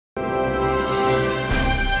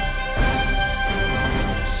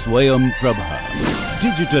Swayam Prabha.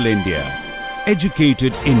 Digital India.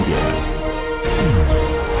 Educated India.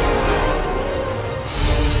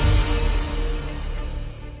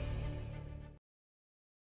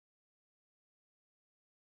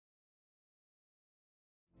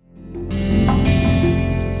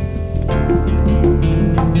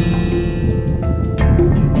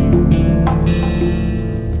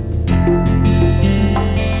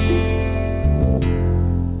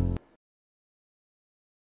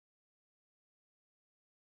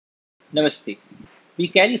 Namaste. We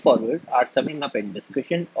carry forward our summing up and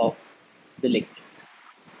discussion of the lectures.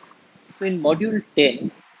 So, in Module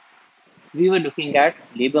 10, we were looking at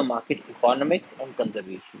labor market economics and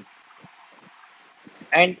conservation.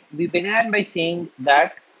 And we began by saying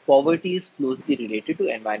that poverty is closely related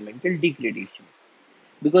to environmental degradation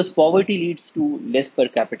because poverty leads to less per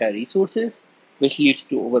capita resources, which leads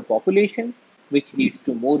to overpopulation, which leads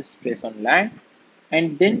to more stress on land,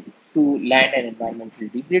 and then to land and environmental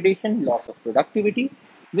degradation, loss of productivity,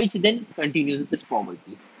 which then continues this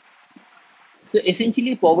poverty. So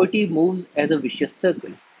essentially, poverty moves as a vicious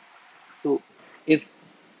circle. So if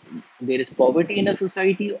there is poverty in a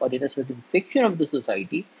society or in a certain section of the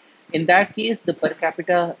society, in that case, the per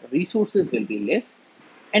capita resources will be less.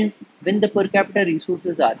 And when the per capita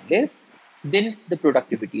resources are less, then the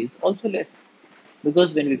productivity is also less.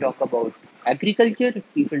 Because when we talk about agriculture,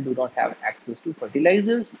 people do not have access to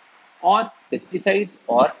fertilizers or pesticides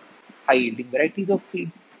or high yielding varieties of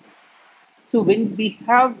seeds. So when we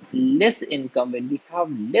have less income, when we have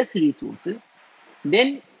less resources,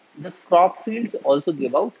 then the crop fields also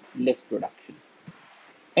give out less production.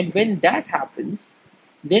 And when that happens,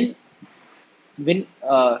 then when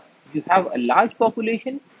you have a large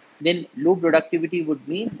population, then low productivity would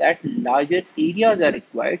mean that larger areas are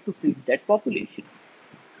required to feed that population.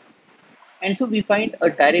 And so we find a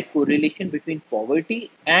direct correlation between poverty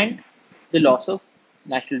and the loss of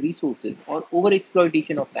natural resources or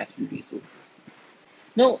overexploitation of natural resources.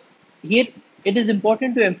 Now, here it is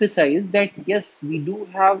important to emphasize that yes, we do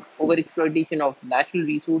have overexploitation of natural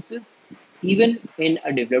resources even in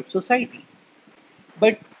a developed society.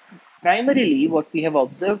 But primarily, what we have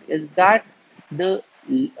observed is that the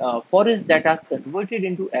forests that are converted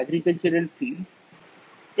into agricultural fields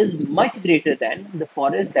is much greater than the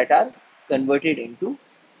forests that are converted into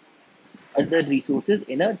other resources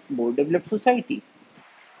in a more developed society.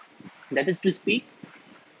 That is to speak,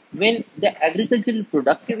 when the agricultural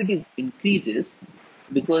productivity increases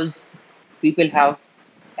because people have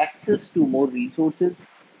access to more resources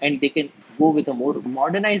and they can go with a more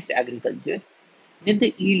modernized agriculture, then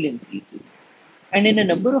the yield increases. And in a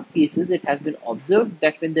number of cases, it has been observed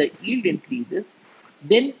that when the yield increases,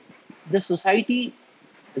 then the society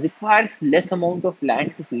requires less amount of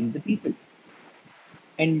land to feed the people.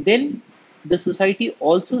 And then the society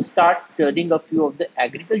also starts turning a few of the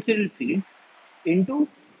agricultural fields into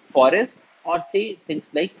forest or say things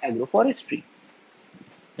like agroforestry.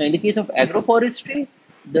 Now, in the case of agroforestry,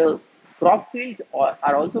 the crop fields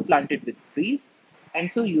are also planted with trees, and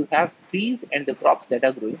so you have trees and the crops that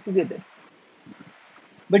are growing together.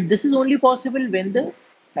 But this is only possible when the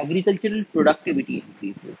agricultural productivity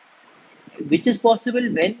increases, which is possible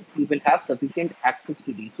when people have sufficient access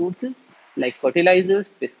to resources like fertilizers,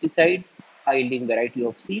 pesticides, high yielding variety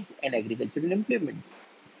of seeds, and agricultural implements.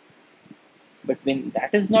 But when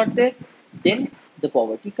that is not there, then the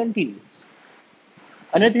poverty continues.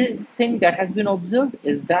 Another thing that has been observed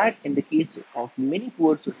is that in the case of many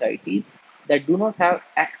poor societies that do not have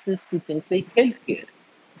access to things like healthcare,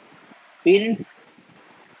 parents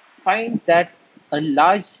find that a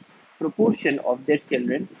large proportion of their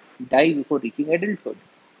children die before reaching adulthood.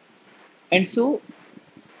 And so,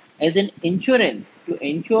 as an insurance to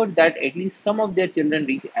ensure that at least some of their children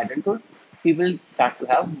reach adulthood, people start to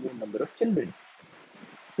have more number of children.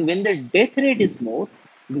 So when the death rate is more,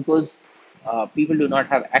 because people do not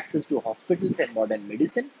have access to hospitals and modern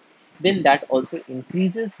medicine, then that also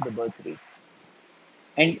increases the birth rate,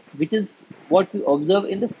 and which is what we observe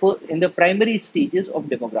in the primary stages of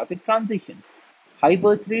demographic transition: high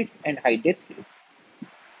birth rates and high death rates.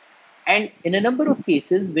 And in a number of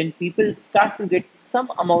cases, when people start to get some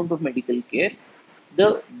amount of medical care,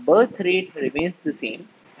 the birth rate remains the same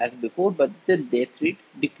as before, but the death rate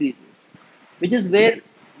decreases, which is where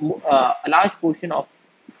a large portion of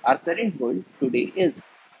our current world today is.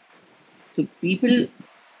 So people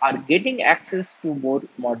are getting access to more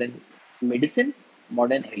modern medicine,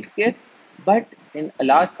 modern healthcare, but in a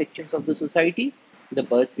large sections of the society, the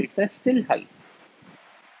birth rates are still high.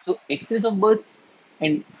 So excess of births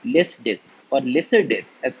and less deaths or lesser deaths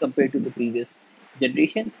as compared to the previous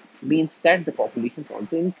generation means that the populations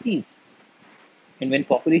also increase. And when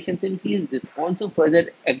populations increase, this also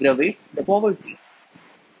further aggravates the poverty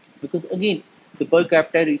because again, the per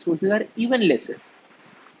capita resources are even lesser.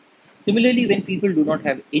 Similarly, when people do not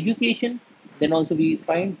have education, then also we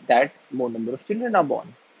find that more number of children are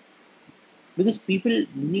born because people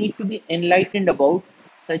need to be enlightened about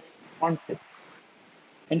such concepts.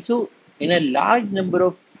 And so, in a large number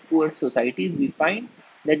of poor societies, we find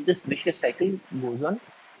that this vicious cycle goes on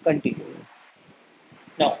continuing.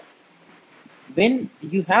 Now, when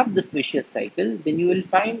you have this vicious cycle, then you will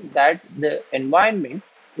find that the environment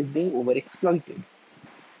is being overexploited.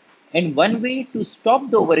 And one way to stop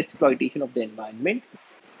the overexploitation of the environment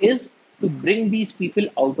is to bring these people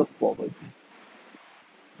out of poverty.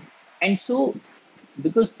 And so,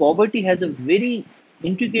 because poverty has a very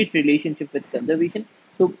intricate relationship with conservation,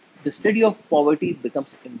 so the study of poverty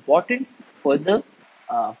becomes important for the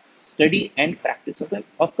study and practice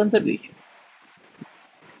of conservation.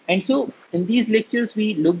 And so, in these lectures,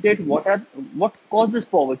 we looked at what causes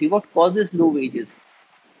poverty, what causes low wages,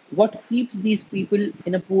 what keeps these people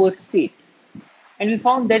in a poor state, and we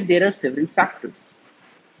found that there are several factors.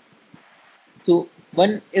 So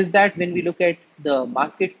one is that when we look at the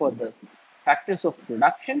market for the factors of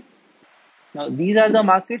production, now these are the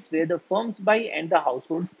markets where the firms buy and the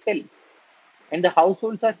households sell. And the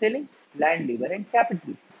households are selling land, labor, and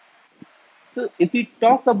capital. So if we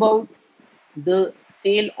talk about the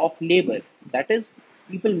sale of labor, that is,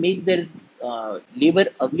 people make their labor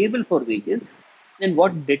available for wages, then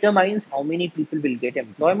what determines how many people will get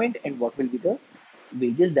employment and what will be the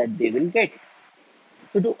wages that they will get.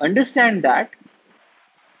 So to understand that,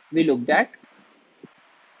 we looked at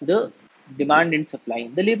the demand and supply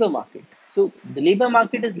in the labor market. So the labor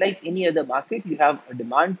market is like any other market. You have a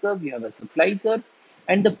demand curve, you have a supply curve,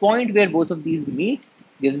 and the point where both of these meet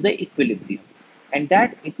gives the equilibrium. And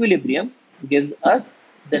that equilibrium gives us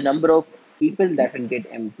the number of people that will get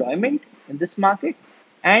employment in this market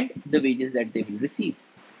and the wages that they will receive.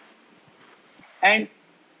 And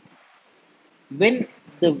when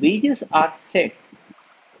the wages are set,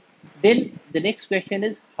 then the next question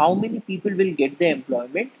is how many people will get the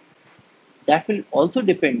employment. That will also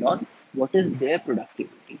depend on what is their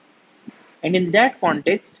productivity. And in that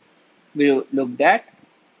context, we looked at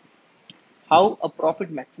how a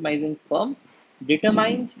profit maximizing firm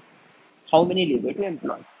determines how many labor to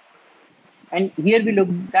employ. And here we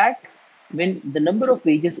looked at when the number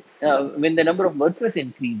of workers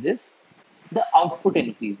increases, the output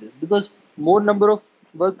increases because more number of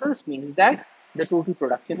workers means that the total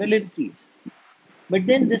production will increase. But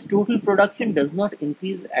then this total production does not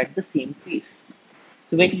increase at the same pace.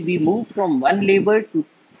 So when we move from one labor to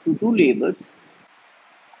two labors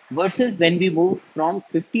versus when we move from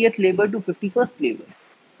 50th labor to 51st labor,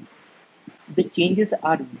 the changes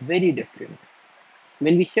are very different.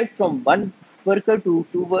 When we shift from one worker to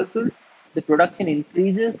two workers, the production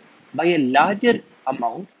increases by a larger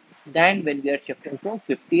amount than when we are shifting from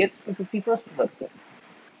 50th to 51st worker.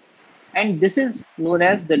 And this is known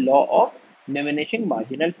as the law of diminishing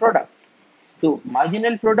marginal product. So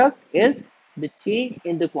marginal product is the change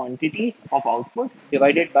in the quantity of output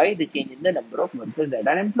divided by the change in the number of workers that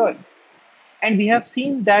are employed. And we have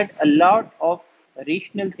seen that a lot of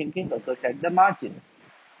rational thinking occurs at the margin.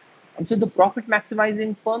 And so the profit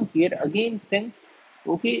maximizing firm here again thinks,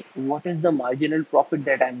 okay, what is the marginal profit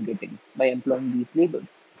that I'm getting by employing these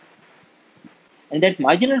laborers? And that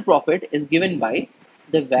marginal profit is given by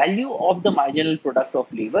the value of the marginal product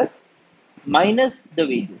of labor minus the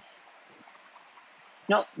wages.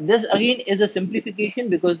 Now, this again is a simplification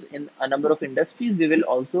because in a number of industries, we will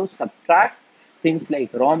also subtract things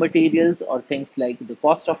like raw materials or things like the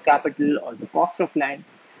cost of capital or the cost of land.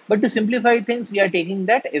 But to simplify things, we are taking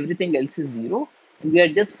that everything else is zero and we are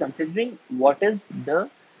just considering what is the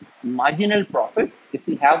marginal profit if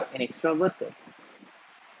we have an extra worker.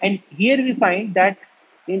 And here we find that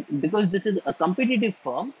because this is a competitive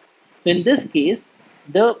firm, so in this case,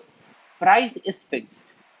 the price is fixed.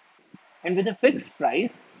 And with a fixed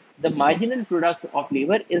price, the marginal product of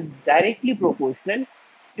labor is directly proportional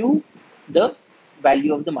to the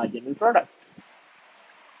value of the marginal product.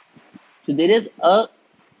 So there is a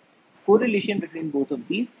correlation between both of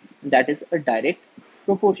these, and that is a direct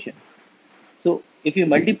proportion. So if you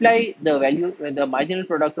multiply the value, the marginal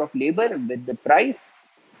product of labor with the price,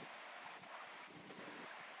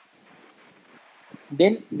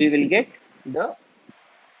 then we will get the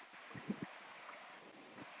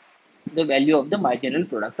value of the marginal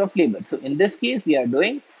product of labor. So in this case, we are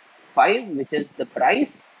doing 5, which is the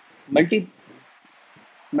price,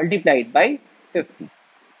 multiplied by 50.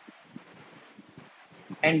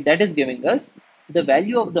 And that is giving us the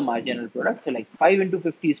value of the marginal product. So like 5 into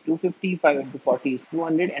 50 is 250, 5 into 40 is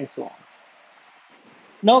 200, and so on.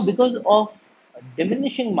 Now, because of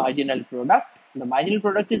diminishing marginal product, the marginal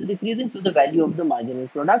product is decreasing, so the value of the marginal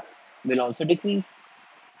product will also decrease.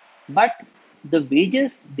 But the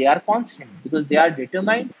wages, they are constant because they are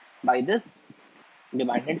determined by this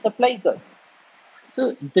demand and supply curve.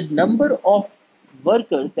 So the number of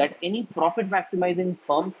workers that any profit maximizing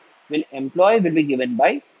firm will employ will be given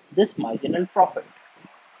by this marginal profit.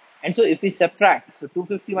 And so if we subtract, so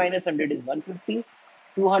 250 minus 100 is 150,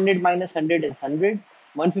 200 minus 100 is 100,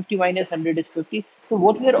 150 minus 100 is 50. So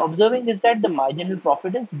what we are observing is that the marginal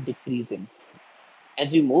profit is decreasing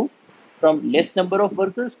as we move from less number of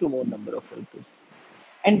workers to more number of workers.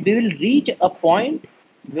 And we will reach a point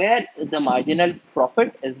where the marginal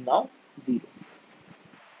profit is now zero.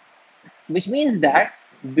 Which means that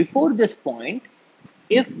before this point,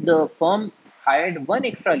 if the firm hired one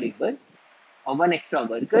extra labor or one extra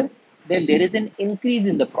worker, then there is an increase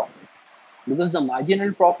in the profit because the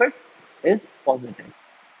marginal profit is positive.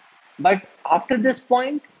 But after this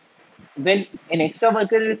point, when an extra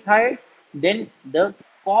worker is hired, then the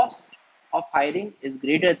cost of hiring is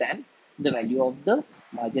greater than the value of the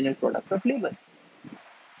marginal product of labor,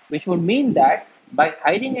 which would mean that by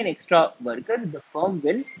hiring an extra worker, the firm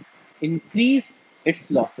will increase its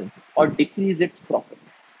losses or decrease its profits.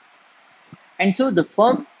 And so the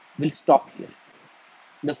firm will stop here.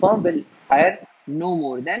 The firm will hire no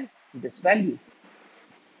more than this value.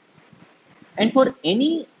 And for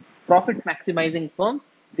any profit maximizing firm,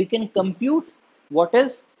 we can compute what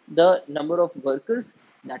is the number of workers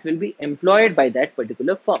that will be employed by that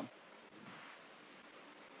particular firm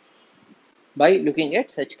by looking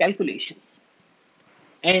at such calculations.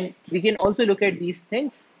 And we can also look at these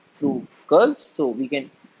things through curves. So we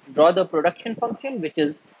can draw the production function, which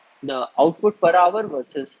is the output per hour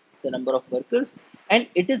versus the number of workers. And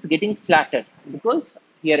it is getting flatter because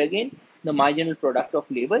here again, the marginal product of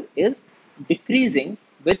labor is decreasing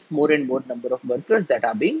with more and more number of workers that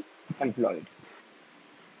are being employed.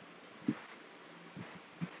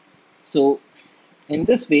 So in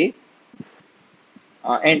this way,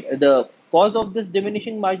 and the cause of this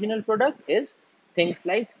diminishing marginal product is things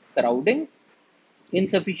like crowding,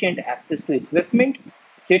 insufficient access to equipment,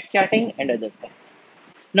 chit-chatting, and other things.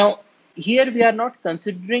 Now, here we are not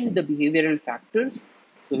considering the behavioral factors.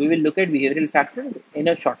 So we will look at behavioral factors in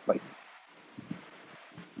a short while.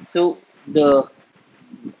 So the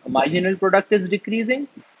marginal product is decreasing,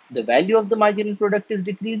 the value of the marginal product is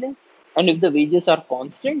decreasing, and if the wages are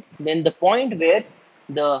constant, then the point where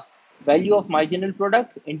the value of marginal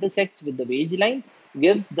product intersects with the wage line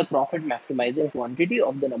gives the profit maximizing quantity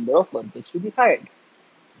of the number of workers to be hired.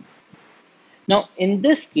 Now, in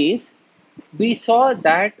this case, we saw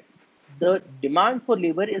that the demand for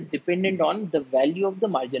labor is dependent on the value of the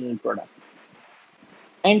marginal product.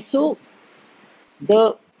 And so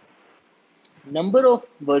the number of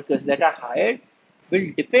workers that are hired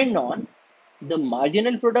will depend on the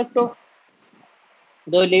marginal product of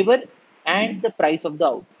the labor and the price of the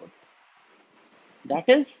output. That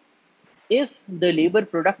is, if the labor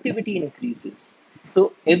productivity increases,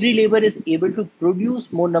 so every labor is able to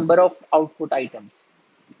produce more number of output items,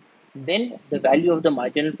 then the value of the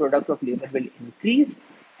marginal product of labor will increase,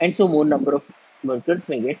 and so more number of workers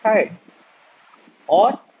may get hired.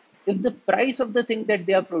 Or if the price of the thing that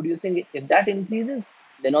they are producing, if that increases,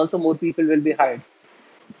 then also more people will be hired.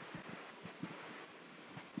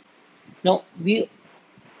 Now,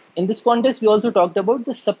 in this context, we also talked about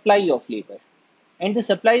the supply of labor. And the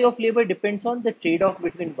supply of labor depends on the trade-off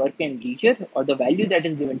between work and leisure, or the value that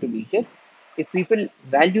is given to leisure. If people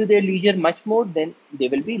value their leisure much more, then they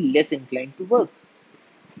will be less inclined to work.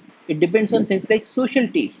 It depends on things like social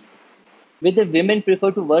taste, whether women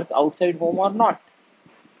prefer to work outside home or not.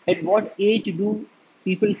 At what age do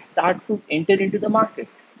people start to enter into the market?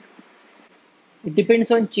 It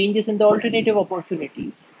depends on changes in the alternative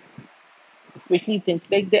opportunities, especially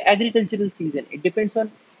things like the agricultural season. It depends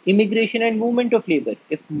on immigration and movement of labor.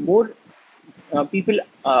 If more people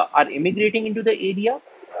are immigrating into the area,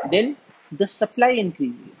 then the supply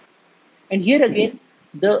increases. And here again,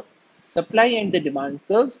 the supply and the demand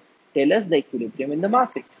curves tell us the equilibrium in the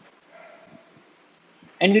market.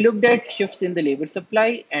 And we looked at shifts in the labor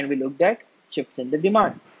supply and we looked at shifts in the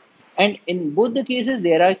demand. And in both the cases,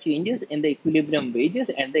 there are changes in the equilibrium wages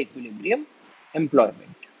and the equilibrium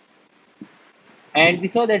employment. And we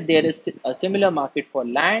saw that there is a similar market for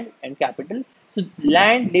land and capital. So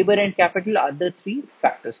land, labor, and capital are the three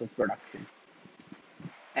factors of production.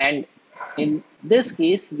 And in this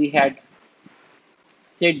case, we had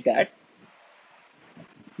said that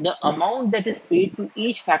the amount that is paid to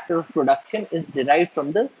each factor of production is derived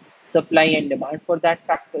from the supply and demand for that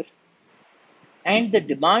factor. And the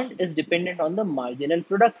demand is dependent on the marginal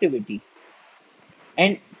productivity.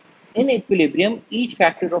 And in equilibrium, each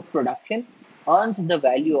factor of production earns the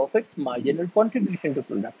value of its marginal contribution to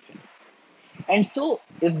production. And so,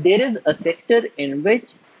 if there is a sector in which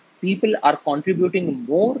people are contributing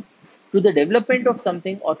more to the development of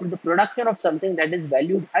something or to the production of something that is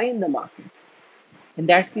valued high in the market, in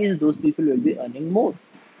that case, those people will be earning more.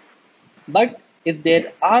 But if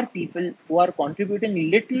there are people who are contributing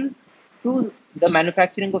little to the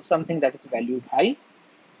manufacturing of something that is valued high,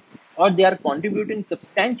 or they are contributing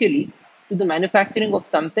substantially to the manufacturing of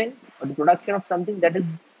something or the production of something that is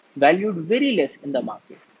valued very less in the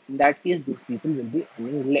market, in that case, those people will be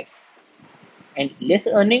earning less. And less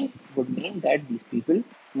earning would mean that these people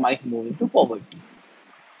might move into poverty.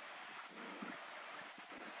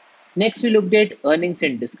 Next, we looked at earnings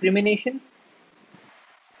and discrimination.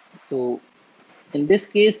 So, in this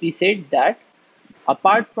case, we said that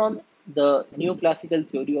apart from the neoclassical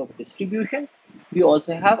theory of distribution, we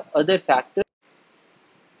also have other factors,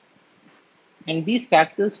 and these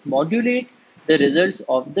factors modulate the results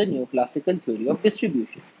of the neoclassical theory of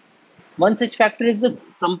distribution. One such factor is the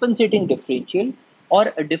compensating differential,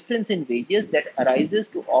 or a difference in wages that arises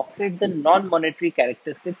to offset the non-monetary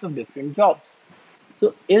characteristics of different jobs.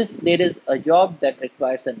 So if there is a job that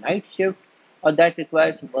requires a night shift, or that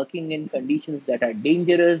requires working in conditions that are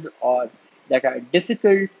dangerous or that are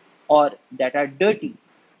difficult or that are dirty,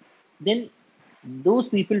 then those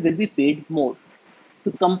people will be paid more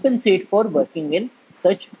to compensate for working in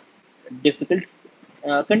such difficult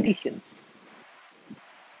conditions.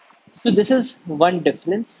 So this is one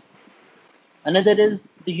difference. Another is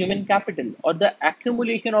the human capital, or the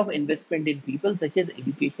accumulation of investment in people such as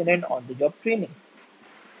education and on-the-job training.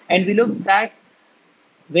 And we looked at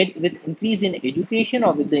with increase in education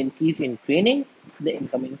or with the increase in training, the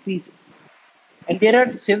income increases. And there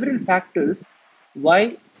are several factors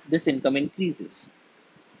why this income increases.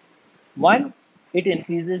 One, it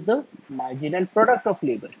increases the marginal product of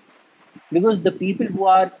labor, because the people who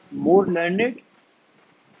are more learned,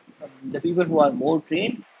 the people who are more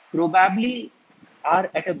trained, probably are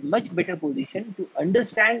at a much better position to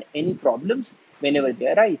understand any problems whenever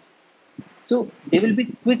they arise. So they will be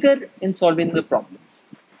quicker in solving the problems.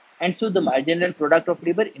 And so the marginal product of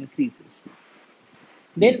labor increases.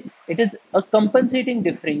 Then it is a compensating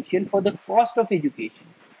differential for the cost of education,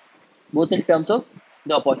 both in terms of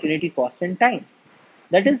the opportunity cost and time.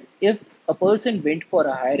 That is, if a person went for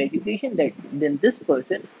a higher education, then this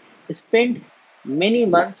person spent many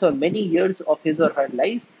months or many years of his or her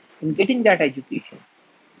life in getting that education,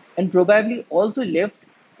 and probably also left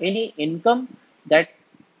any income that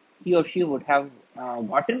he or she would have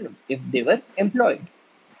gotten if they were employed.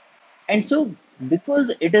 And so,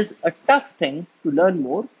 because it is a tough thing to learn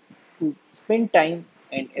more, to spend time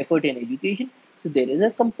and effort in education, so there is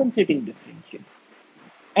a compensating differential.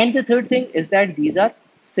 And the third thing is that these are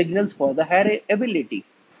signals for the higher ability.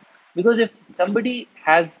 Because if somebody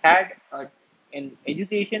has had an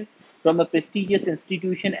education from a prestigious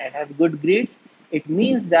institution and has good grades, it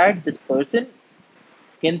means that this person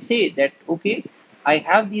can say that, okay, I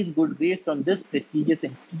have these good grades from this prestigious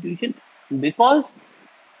institution because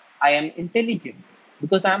I am intelligent,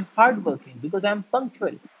 because I am hardworking, because I am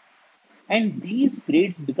punctual. And these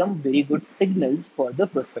grades become very good signals for the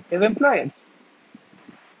prospective employers.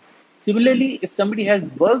 Similarly, if somebody has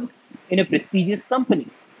worked in a prestigious company,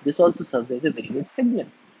 this also serves as a very good signal.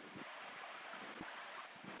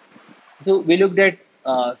 So we looked at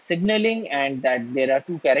signaling, and that there are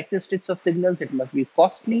two characteristics of signals. It must be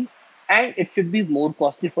costly, and it should be more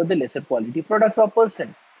costly for the lesser quality product or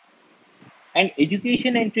person. And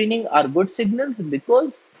education and training are good signals,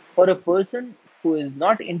 because for a person who is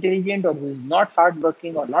not intelligent or who is not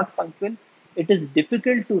hardworking or not punctual, it is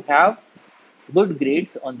difficult to have good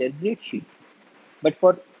grades on their grade sheet. But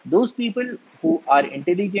for those people who are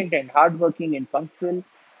intelligent and hardworking and punctual,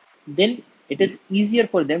 then it is easier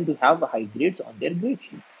for them to have high grades on their grade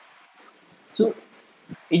sheet. So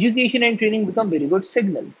education and training become very good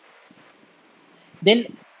signals.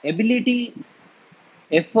 Then ability,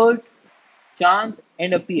 effort, chance,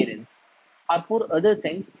 and appearance are four other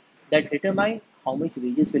things that determine how much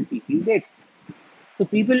wages will people get. So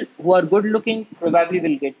people who are good looking probably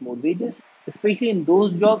will get more wages, especially in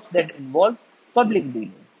those jobs that involve public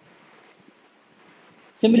dealing.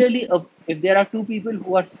 Similarly, if there are two people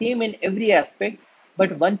who are same in every aspect,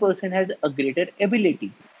 but one person has a greater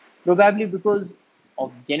ability, probably because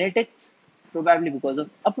of genetics, probably because of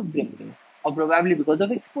upbringing, or probably because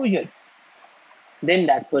of exposure, then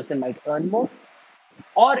that person might earn more.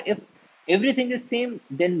 Or if everything is same,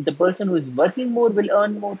 then the person who is working more will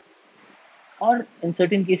earn more. Or in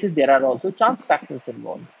certain cases, there are also chance factors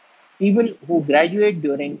involved. People who graduate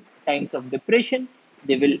during times of depression,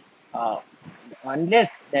 they will earn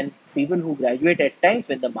less than people who graduate at times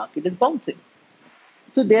when the market is bouncing.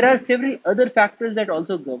 So there are several other factors that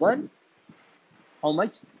also govern how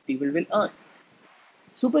much people will earn.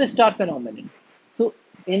 Superstar phenomenon. So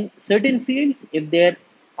in certain fields, if there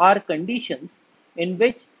are conditions in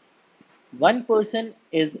which one person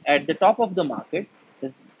is at the top of the market,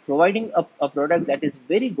 is providing a product that is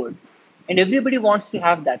very good, and everybody wants to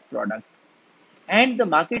have that product, and the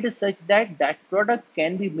market is such that that product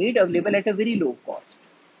can be made available at a very low cost,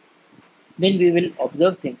 then we will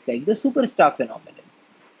observe things like the superstar phenomenon.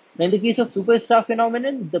 Now, in the case of superstar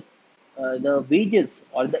phenomenon, the wages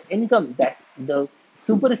or the income that the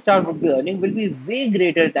superstar would be earning will be way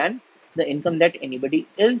greater than the income that anybody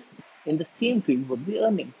else in the same field would be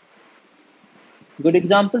earning. Good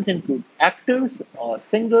examples include actors or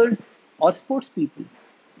singers or sports people.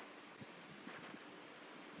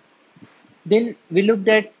 Then we looked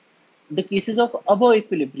at the cases of above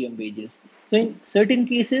equilibrium wages. So in certain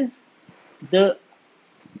cases, the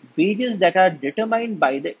wages that are determined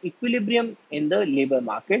by the equilibrium in the labor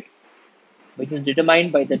market, which is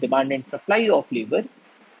determined by the demand and supply of labor,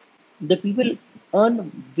 the people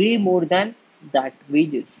earn way more than that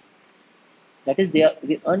wages. That is, they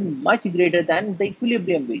earn much greater than the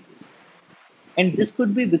equilibrium wages. And this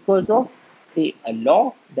could be because of, say, a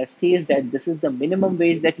law that says that this is the minimum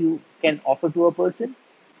wage that you can offer to a person,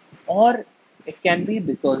 or it can be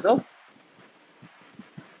because of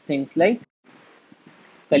things like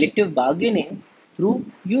collective bargaining through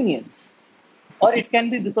unions, or it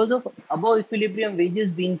can be because of above equilibrium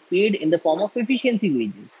wages being paid in the form of efficiency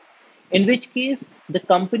wages, in which case the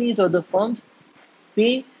companies or the firms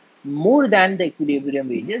pay more than the equilibrium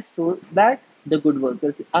wages so that the good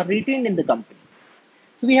workers are retained in the company.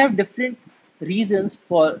 So we have different reasons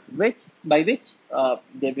for which by which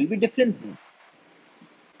there will be differences.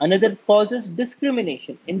 Another cause is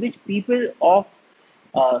discrimination, in which people of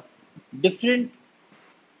uh, different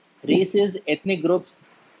races, ethnic groups,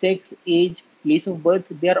 sex, age, place of birth,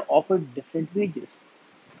 they are offered different wages.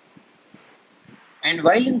 And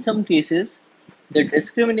while in some cases the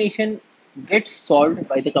discrimination gets solved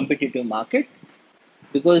by the competitive market,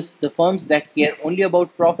 because the firms that care only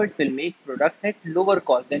about profits will make products at lower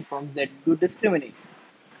cost than firms that do discriminate.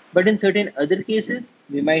 But in certain other cases,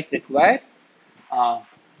 we might require uh,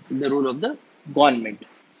 the role of the government.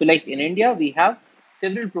 So, like in India, we have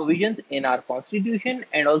several provisions in our constitution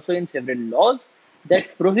and also in several laws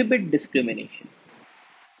that prohibit discrimination.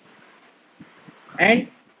 And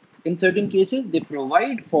in certain cases, they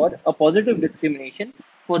provide for a positive discrimination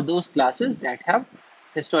for those classes that have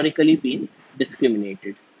historically been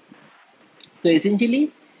discriminated. So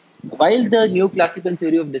essentially, while the neoclassical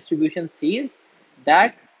theory of distribution says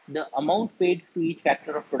that the amount paid to each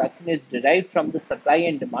factor of production is derived from the supply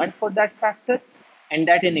and demand for that factor, and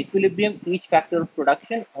that in equilibrium, each factor of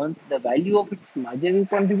production earns the value of its marginal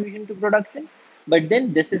contribution to production, but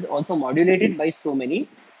then this is also modulated by so many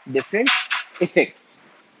different effects.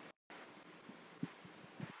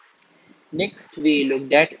 Next, we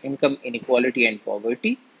looked at income inequality and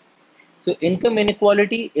poverty. So income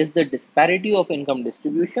inequality is the disparity of income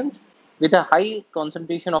distributions with a high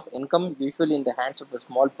concentration of income usually in the hands of a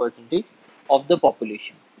small percentage of the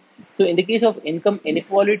population. So in the case of income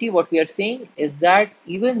inequality, what we are saying is that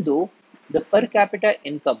even though the per capita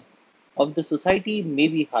income of the society may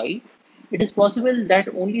be high, it is possible that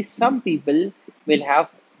only some people will have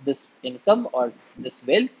this income or this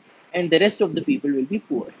wealth, and the rest of the people will be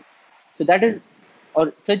poor. So that is,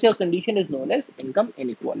 or such a condition is known as income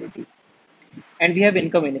inequality. And we have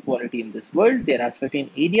income inequality in this world. There are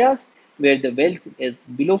certain areas where the wealth is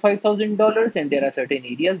below $5,000, and there are certain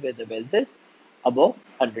areas where the wealth is above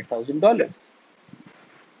 $100,000.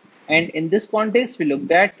 And in this context, we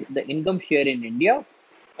looked at the income share in India.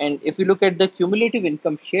 And if you look at the cumulative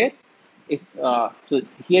income share, if so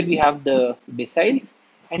here we have the deciles,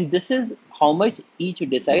 and this is how much each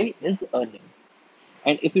decile is earning.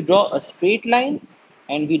 And if we draw a straight line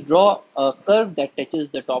and we draw a curve that touches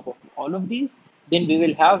the top of all of these, then we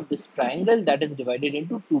will have this triangle that is divided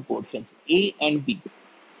into two portions, A and B.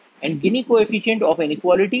 And Gini coefficient of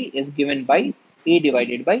inequality is given by A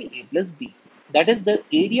divided by A plus B. That is the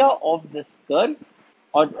area of this curve,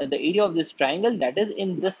 or the area of this triangle that is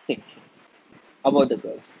in this section above the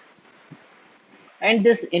curves. And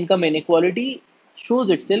this income inequality shows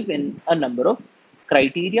itself in a number of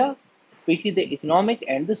criteria, especially the economic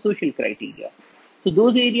and the social criteria. So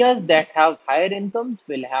those areas that have higher incomes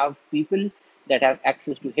will have people that have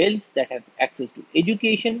access to health, that have access to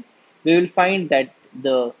education, we will find that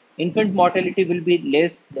the infant mortality will be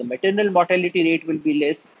less, the maternal mortality rate will be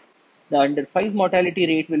less, the under 5 mortality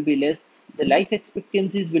rate will be less, the life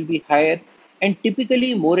expectancies will be higher, and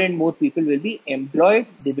typically more and more people will be employed,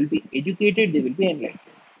 they will be educated, they will be enlightened.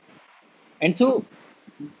 And so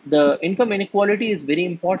the income inequality is very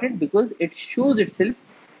important because it shows itself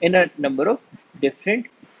in a number of different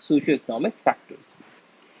socioeconomic factors.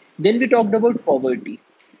 Then we talked about poverty.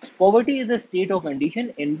 Poverty is a state or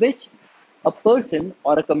condition in which a person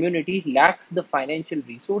or a community lacks the financial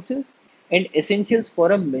resources and essentials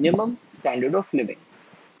for a minimum standard of living.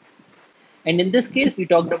 And in this case, we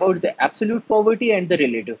talked about the absolute poverty and the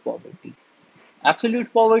relative poverty.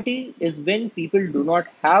 Absolute poverty is when people do not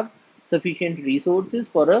have sufficient resources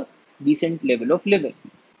for a decent level of living.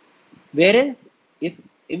 Whereas if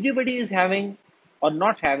everybody is having or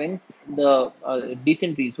not having the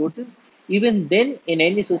decent resources, even then in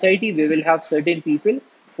any society we will have certain people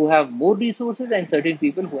who have more resources and certain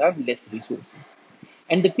people who have less resources.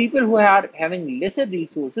 And the people who are having lesser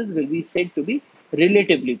resources will be said to be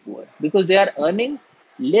relatively poor because they are earning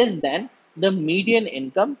less than the median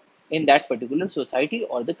income in that particular society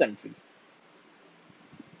or the country.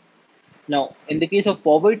 Now, in the case of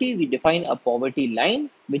poverty, we define a poverty line,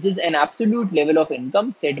 which is an absolute level of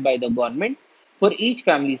income set by the government for each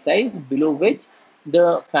family size below which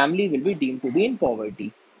the family will be deemed to be in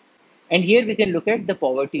poverty. And here we can look at the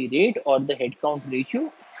poverty rate or the headcount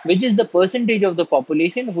ratio, which is the percentage of the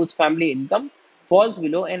population whose family income falls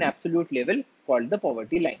below an absolute level called the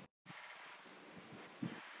poverty line.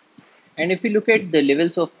 And if we look at the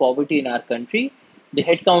levels of poverty in our country, the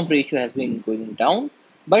headcount ratio has been going down.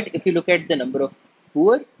 But if you look at the number of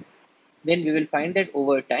poor, then we will find that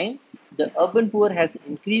over time, the urban poor has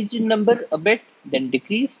increased in number a bit, then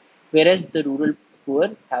decreased, whereas the rural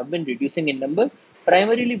poor have been reducing in number,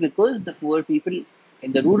 primarily because the poor people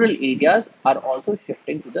in the rural areas are also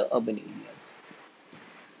shifting to the urban areas.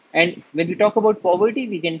 And when we talk about poverty,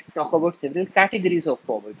 we can talk about several categories of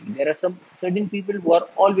poverty. There are some certain people who are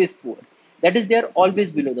always poor. That is, they are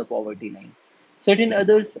always below the poverty line. Certain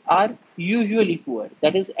others are usually poor.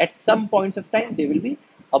 That is, at some points of time, they will be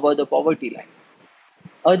above the poverty line.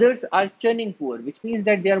 Others are churning poor, which means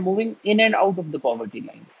that they are moving in and out of the poverty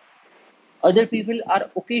line. Other people are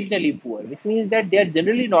occasionally poor, which means that they are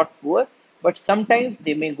generally not poor, but sometimes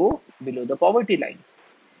they may go below the poverty line.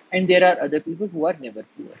 And there are other people who are never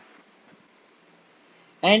poor.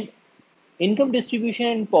 And income distribution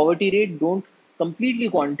and poverty rate don't completely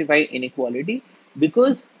quantify inequality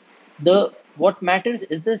because the what matters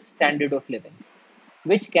is the standard of living,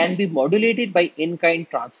 which can be modulated by in-kind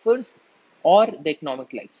transfers or the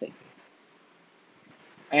economic life cycle.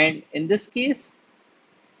 And in this case,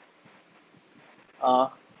 uh,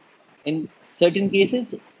 in certain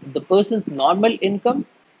cases, the person's normal income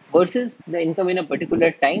versus the income in a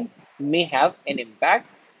particular time may have an impact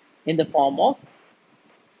in the form of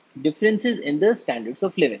differences in the standards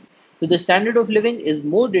of living. So the standard of living is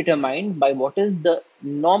more determined by what is the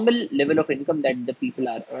normal level of income that the people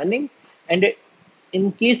are earning. And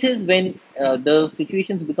in cases when the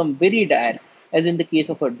situations become very dire, as in the case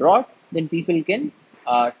of a drought, then people can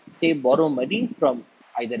say borrow money from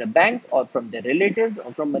either a bank or from their relatives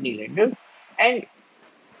or from money lenders and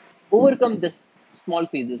overcome this small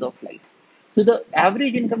phases of life. So the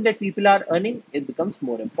average income that people are earning, it becomes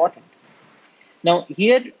more important. Now,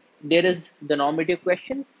 here there is the normative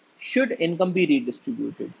question, should income be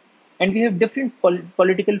redistributed? And we have different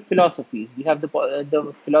political philosophies. We have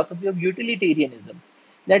the philosophy of utilitarianism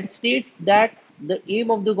that states that the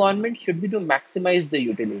aim of the government should be to maximize the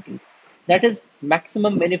utility. That is,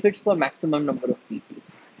 maximum benefits for maximum number of people.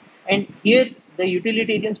 And here the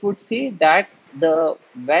utilitarians would say that the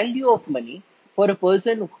value of money for a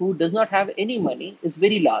person who does not have any money is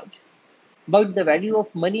very large, but the value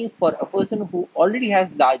of money for a person who already has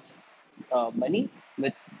large money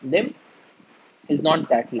with them is not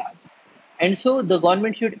that large. And so the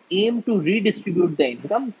government should aim to redistribute the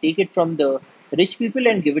income, take it from the rich people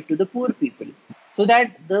and give it to the poor people so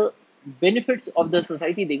that the benefits of the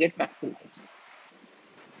society they get maximized.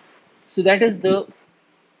 So that is the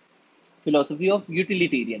philosophy of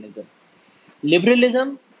utilitarianism.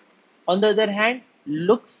 Liberalism, on the other hand,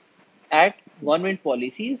 looks at government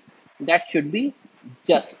policies that should be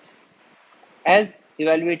just as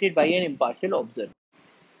evaluated by an impartial observer.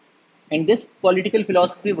 And this political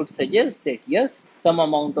philosophy would suggest that yes, some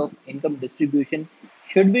amount of income distribution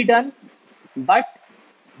should be done, but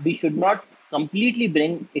we should not completely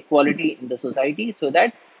bring equality in the society so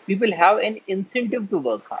that people have an incentive to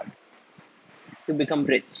work hard, to become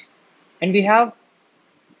rich. And we have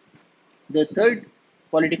the third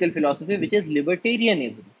political philosophy, which is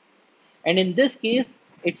libertarianism. And in this case,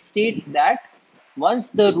 it states that once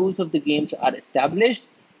the rules of the games are established,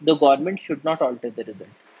 the government should not alter the result.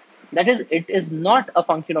 That is, it is not a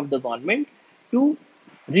function of the government to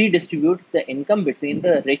redistribute the income between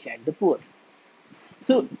the rich and the poor.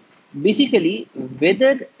 So basically,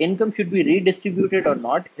 whether income should be redistributed or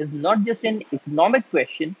not is not just an economic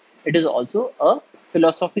question, it is also a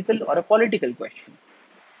philosophical or a political question.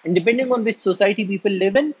 And depending on which society people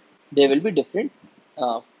live in, there will be different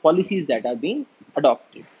policies that are being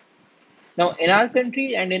adopted. Now, in our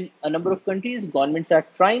country and in a number of countries, governments are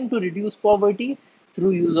trying to reduce poverty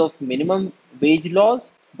through use of minimum wage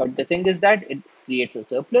laws. But the thing is that it creates a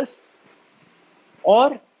surplus,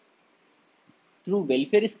 or through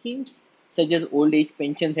welfare schemes such as old age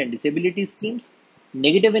pensions and disability schemes,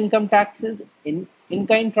 negative income taxes,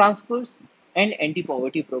 in-kind transfers, and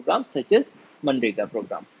anti-poverty programs such as Manrega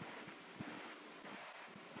program.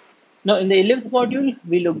 Now, in the 11th module,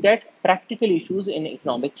 we looked at practical issues in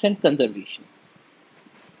economics and conservation.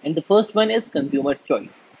 And the first one is consumer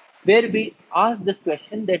choice, where we ask this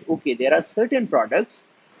question that, okay, there are certain products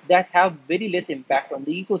that have very less impact on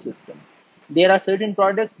the ecosystem. There are certain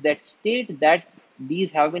products that state that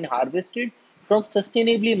these have been harvested from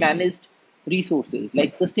sustainably managed resources,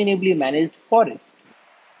 like sustainably managed forests.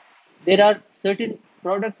 There are certain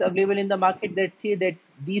products available in the market that say that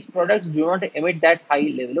these products do not emit that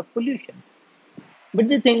high level of pollution. But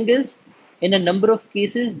the thing is, in a number of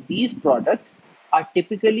cases, these products are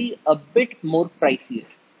typically a bit more pricier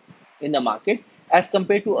in the market as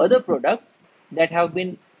compared to other products that have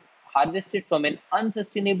been harvested from an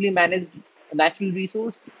unsustainably managed natural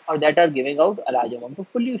resource or that are giving out a large amount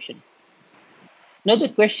of pollution. Now, the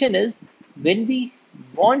question is, when we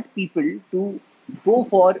want people to go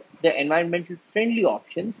for the environmental friendly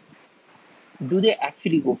options, do they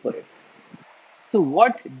actually go for it? So,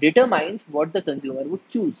 what determines what the consumer would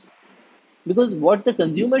choose? Because what the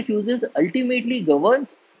consumer chooses ultimately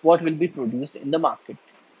governs what will be produced in the market.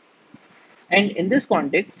 And in this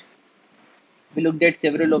context, we looked at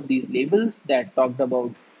several of these labels that talked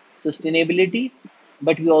about sustainability,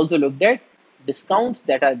 but we also looked at discounts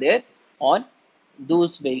that are there on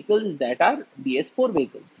those vehicles that are BS4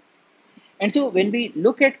 vehicles. And so when we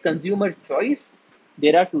look at consumer choice,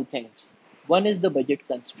 there are two things. One is the budget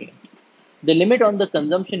constraint. The limit on the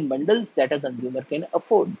consumption bundles that a consumer can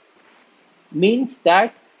afford means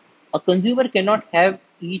that a consumer cannot have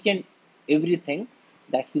each and everything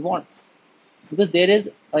that he wants, because there is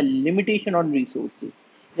a limitation on resources.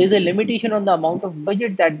 There is a limitation on the amount of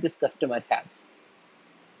budget that this customer has,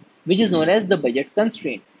 which is known as the budget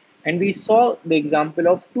constraint. And we saw the example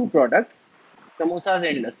of two products, samosas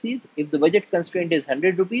and lassis. If the budget constraint is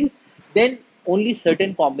 100 rupees, then only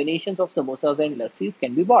certain combinations of samosas and lassis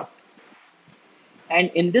can be bought. And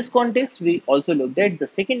in this context, we also looked at the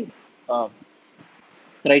second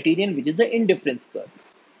criterion, which is the indifference curve.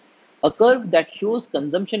 A curve that shows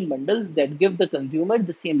consumption bundles that give the consumer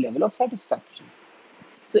the same level of satisfaction.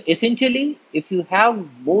 So essentially, if you have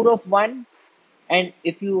more of one and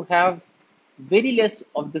if you have very less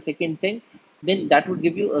of the second thing, then that would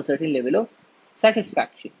give you a certain level of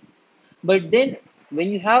satisfaction. But then when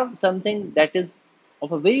you have something that is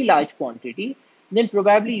of a very large quantity, then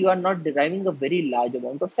probably you are not deriving a very large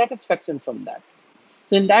amount of satisfaction from that.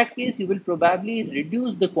 So in that case, you will probably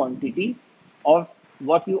reduce the quantity of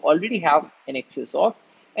what you already have in excess of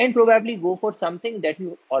and probably go for something that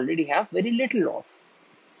you already have very little of.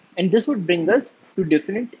 And this would bring us to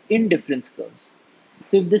different indifference curves.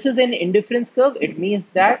 So if this is an indifference curve, it means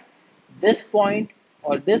that this point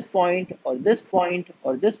or this point or this point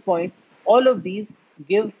or this point, all of these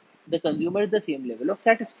give the consumer the same level of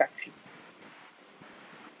satisfaction.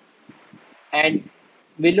 And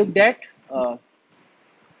we looked at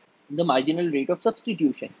the marginal rate of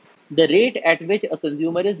substitution, the rate at which a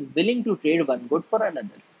consumer is willing to trade one good for another.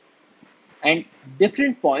 And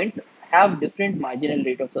different points have different marginal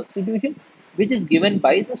rate of substitution, which is given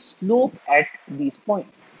by the slope at these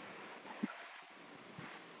points.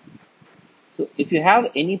 So if you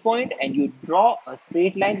have any point and you draw a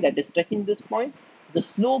straight line that is touching this point, the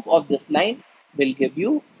slope of this line will give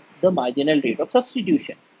you the marginal rate of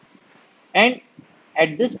substitution. And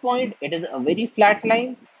at this point, it is a very flat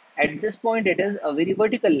line. At this point, it is a very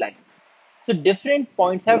vertical line. So different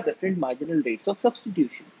points have different marginal rates of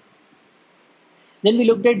substitution. Then we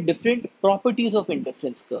looked at different properties of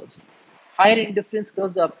indifference curves. Higher indifference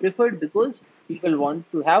curves are preferred because people want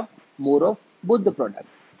to have more of both the products.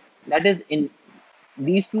 That is, in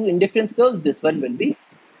these two indifference curves, this one will be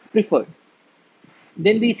preferred.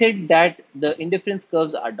 Then we said that the indifference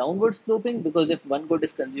curves are downward sloping because if one good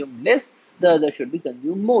is consumed less, the other should be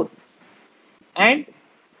consumed more. And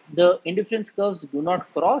the indifference curves do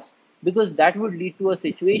not cross because that would lead to a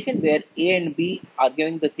situation where A and B are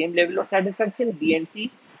giving the same level of satisfaction, B and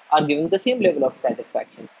C are giving the same level of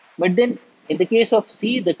satisfaction. But then in the case of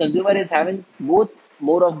C, the consumer is having both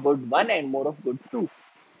more of good 1 and more of good 2.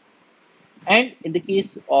 And in the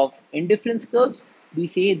case of indifference curves, we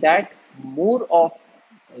say that more of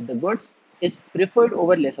the goods is preferred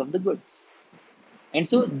over less of the goods. And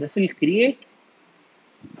so this will create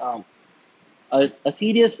um, a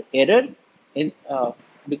serious error in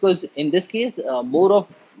because in this case more of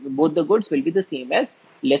both the goods will be the same as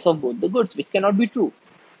less of both the goods, which cannot be true.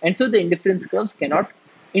 And so the indifference curves cannot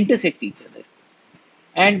intersect each other.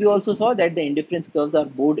 And we also saw that the indifference curves are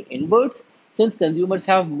bowed inwards since consumers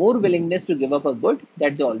have more willingness to give up a good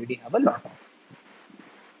that they already have a lot of.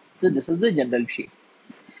 So this is the general shape.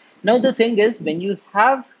 Now the thing is, when you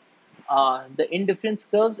have the indifference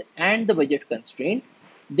curves and the budget constraint,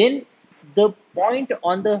 then the point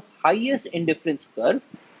on the highest indifference curve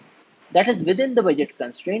that is within the budget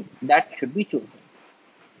constraint that should be chosen.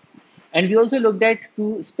 And we also looked at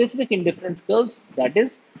two specific indifference curves, that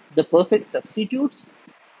is the perfect substitutes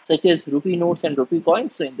such as rupee notes and rupee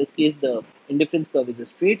coins. So in this case, the indifference curve is a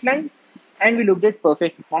straight line. And we looked at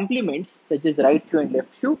perfect complements such as right shoe and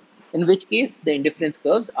left shoe, in which case the indifference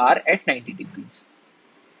curves are at 90 degrees.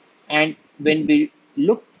 And when we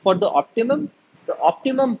look for the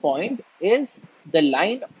optimum point is the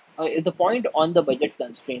line, is the point on the budget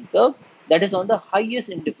constraint curve that is on the highest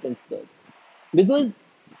indifference curve. Because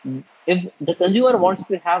if the consumer wants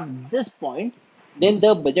to have this point, then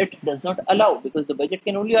the budget does not allow, because the budget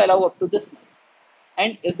can only allow up to this much.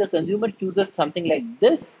 And if the consumer chooses something like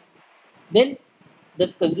this, then the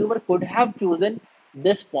consumer could have chosen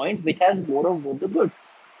this point which has more of both the goods.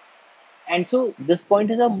 And so this point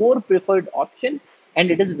is a more preferred option and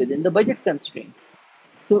it is within the budget constraint.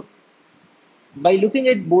 So by looking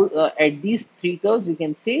at both at these three curves, we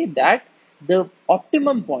can say that the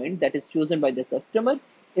optimum point that is chosen by the customer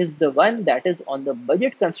is the one that is on the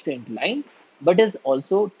budget constraint line, but is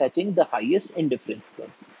also touching the highest indifference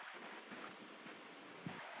curve.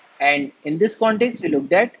 And in this context, we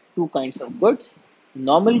looked at two kinds of goods.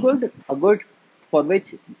 Normal good, a good for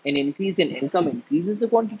which an increase in income increases the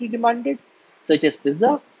quantity demanded, such as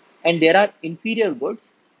pizza. And there are inferior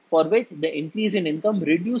goods for which the increase in income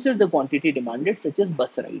reduces the quantity demanded, such as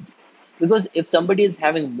bus rides. Because if somebody is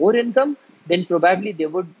having more income, then probably they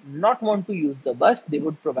would not want to use the bus, they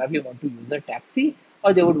would probably want to use a taxi,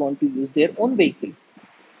 or they would want to use their own vehicle.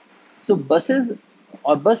 So buses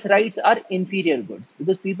or bus rides are inferior goods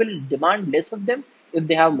because people demand less of them if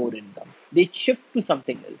they have more income. They shift to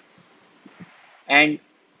something else. And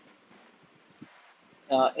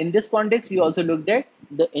in this context, we also looked at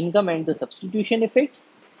the income and the substitution effects.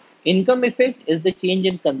 Income effect is the change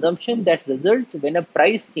in consumption that results when a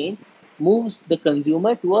price change moves the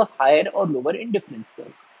consumer to a higher or lower indifference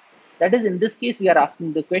curve. That is, in this case, we are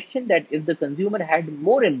asking the question that if the consumer had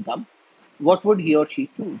more income, what would he or she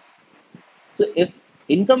choose? So if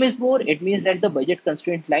income is more, it means that the budget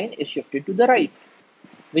constraint line is shifted to the right,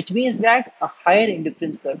 which means that a higher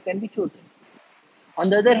indifference curve can be chosen. On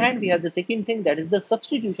the other hand, we have the second thing, that is the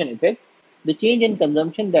substitution effect, the change in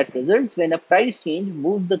consumption that results when a price change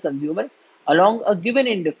moves the consumer along a given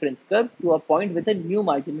indifference curve to a point with a new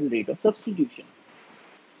marginal rate of substitution.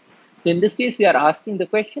 So in this case, we are asking the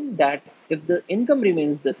question that if the income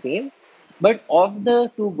remains the same, but of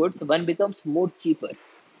the two goods, one becomes more cheaper,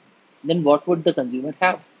 then what would the consumer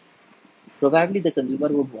have? Probably the consumer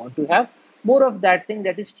would want to have more of that thing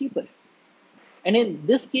that is cheaper. And in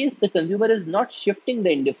this case, the consumer is not shifting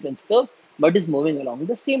the indifference curve, but is moving along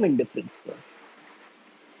the same indifference curve.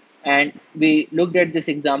 And we looked at this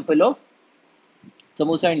example of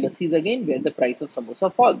samosa and lassis again, where the price of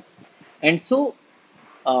samosa falls. And so,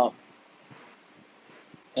 uh,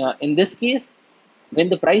 in this case, when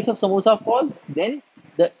the price of samosa falls, then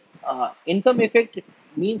the income effect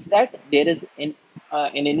means that there is an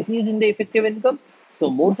increase in the effective income. So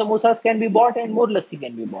more samosas can be bought and more lassi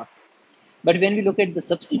can be bought. But when we look at the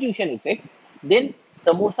substitution effect, then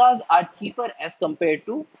samosas are cheaper as compared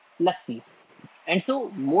to lassi. And so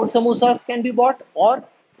more samosas can be bought or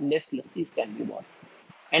less lassis can be bought.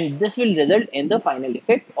 And this will result in the final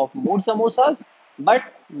effect of more samosas, but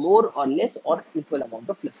more or less or equal amount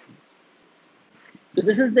of lassis. So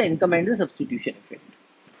this is the income and the substitution effect.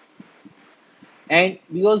 And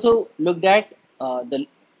we also looked at the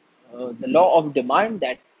law of demand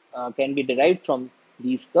that can be derived from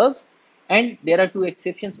these curves. And there are two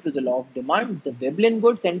exceptions to the law of demand, the Veblen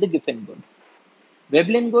goods and the Giffen goods.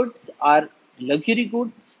 Veblen goods are luxury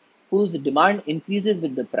goods whose demand increases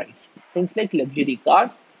with the price. Things like luxury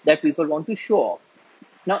cars that people want to show off.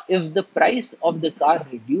 Now, if the price of the car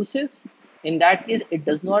reduces, in that case, it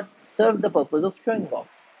does not serve the purpose of showing off.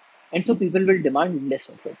 And so people will demand less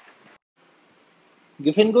of it.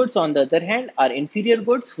 Giffen goods, on the other hand, are inferior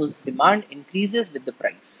goods whose demand increases with the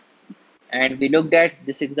price. And we looked at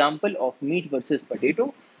this example of meat versus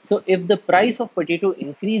potato. So if the price of potato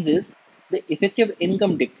increases, the effective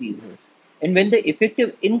income decreases. And when the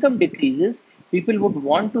effective income decreases, people would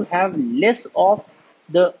want to have less of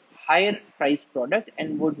the higher price product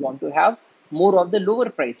and would want to have more of the lower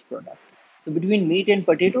price product. So between meat and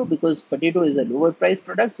potato, because potato is a lower price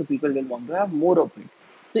product, so people will want to have more of it.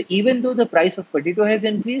 So even though the price of potato has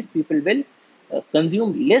increased, people will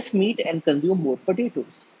consume less meat and consume more potatoes.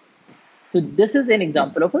 So this is an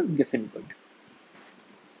example of a Giffen good.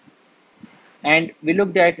 And we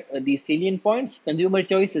looked at these salient points. Consumer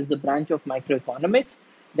choice is the branch of microeconomics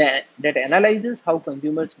that analyzes how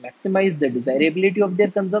consumers maximize the desirability of their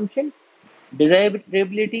consumption.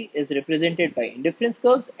 Desirability is represented by indifference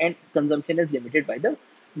curves and consumption is limited by the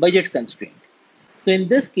budget constraint. So in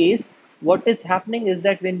this case, what is happening is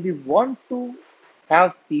that when we want to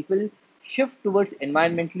have people shift towards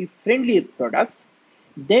environmentally friendly products,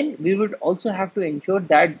 then we would also have to ensure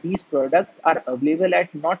that these products are available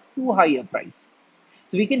at not too high a price.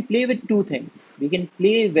 So we can play with two things. We can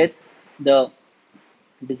play with the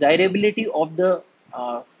desirability of the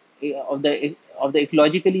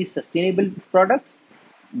ecologically sustainable products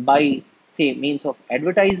by say means of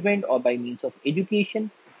advertisement or by means of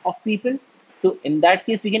education of people. So in that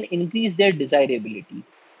case, we can increase their desirability.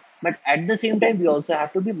 But at the same time, we also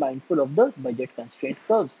have to be mindful of the budget constraint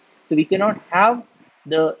curves. So we cannot have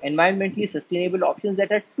the environmentally sustainable options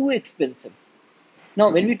that are too expensive. Now,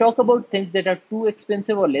 when we talk about things that are too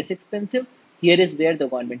expensive or less expensive, here is where the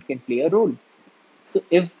government can play a role. So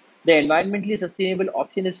if the environmentally sustainable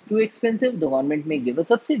option is too expensive, the government may give a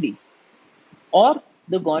subsidy, or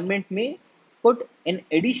the government may put an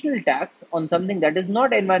additional tax on something that is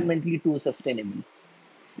not environmentally too sustainable.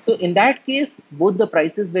 So in that case, both the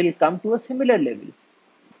prices will come to a similar level,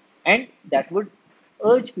 and that would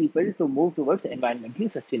urge people to move towards environmentally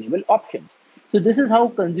sustainable options. So this is how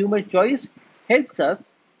consumer choice helps us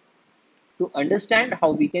to understand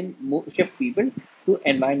how we can shift people to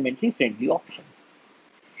environmentally friendly options.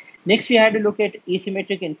 Next, we had a look at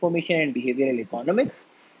asymmetric information and behavioral economics.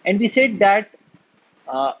 And we said that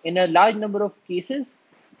in a large number of cases,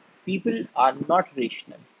 people are not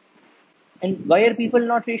rational. And why are people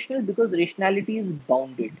not rational? Because rationality is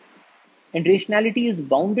bounded. And rationality is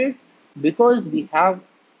bounded because we have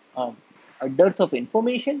a dearth of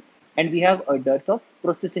information and we have a dearth of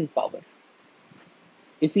processing power.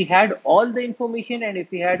 If we had all the information and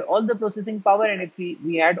if we had all the processing power and if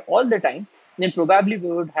we had all the time, then probably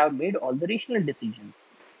we would have made all the rational decisions.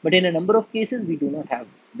 But in a number of cases, we do not have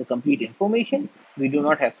the complete information, we do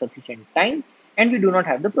not have sufficient time, and we do not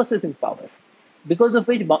have the processing power, because of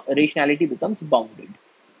which rationality becomes bounded.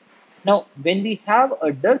 Now, when we have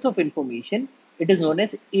a dearth of information, it is known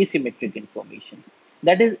as asymmetric information.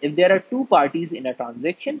 That is, if there are two parties in a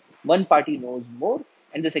transaction, one party knows more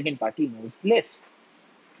and the second party knows less.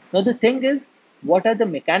 Now, the thing is, what are the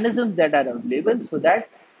mechanisms that are available so that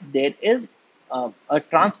there is a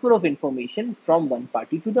transfer of information from one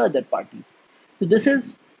party to the other party? So, this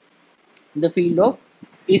is the field of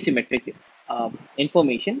asymmetric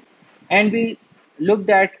information. And we looked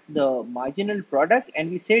at the marginal product and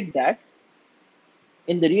we said that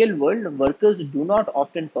in the real world, workers do not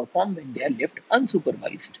often perform when they are left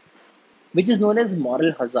unsupervised, which is known as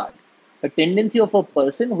moral hazard, a tendency of a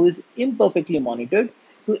person who is imperfectly monitored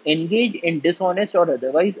to engage in dishonest or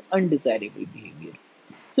otherwise undesirable behavior.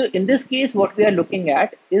 So, in this case, what we are looking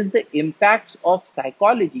at is the impacts of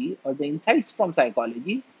psychology or the insights from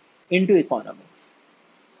psychology into economics.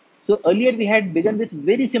 So, earlier we had begun with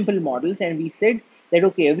very simple models and we said that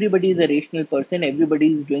okay, everybody is a rational person,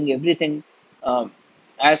 everybody is doing everything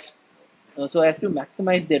as so as to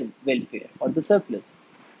maximize their welfare or the surplus.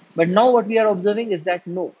 But now what we are observing is that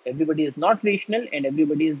no, everybody is not rational and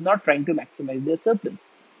everybody is not trying to maximize their surplus.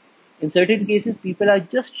 In certain cases, people are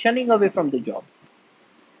just shunning away from the job.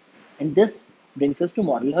 And this brings us to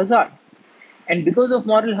moral hazard. And because of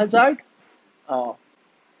moral hazard, uh,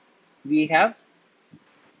 we have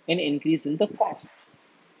an increase in the cost.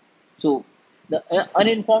 So the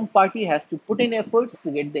uninformed party has to put in efforts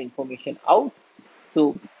to get the information out.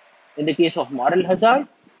 So in the case of moral hazard,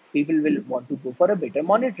 people will want to go for a better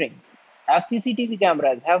monitoring, have CCTV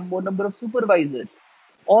cameras, have more number of supervisors,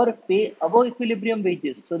 or pay above equilibrium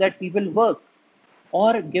wages so that people work,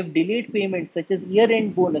 or give delayed payments such as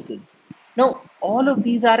year-end bonuses. Now, all of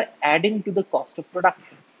these are adding to the cost of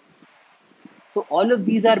production. So all of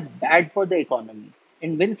these are bad for the economy.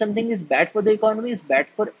 And when something is bad for the economy, it's bad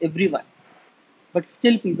for everyone. But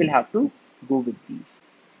still people have to go with these.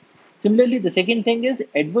 Similarly, the second thing is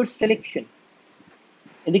adverse selection.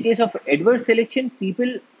 In the case of adverse selection,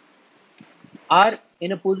 people are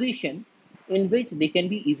in a position in which they can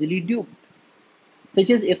be easily duped. Such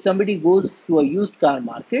as if somebody goes to a used car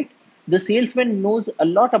market, the salesman knows a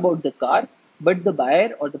lot about the car, but the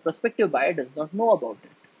buyer or the prospective buyer does not know about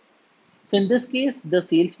it. So in this case, the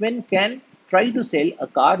salesman can try to sell a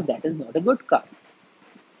car that is not a good car.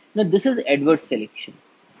 Now this is adverse selection.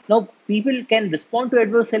 Now people can respond to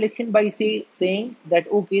adverse selection by saying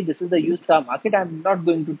that okay, this is the used car market. I'm not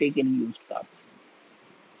going to take any used cars,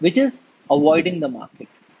 which is avoiding the market.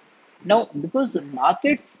 Now because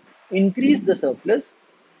markets increase the surplus,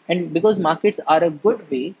 and because markets are a good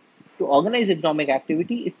way to organize economic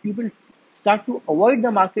activity, if people start to avoid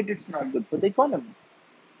the market, it's not good for the economy.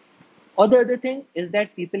 Or the other thing is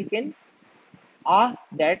that people can ask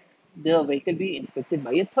that the vehicle be inspected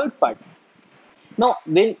by a third party. Now,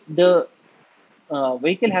 when the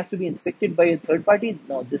vehicle has to be inspected by a third party,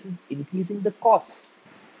 now this is increasing the cost.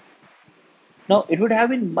 Now, it would have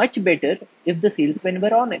been much better if the salesmen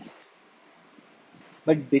were honest.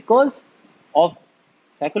 But because of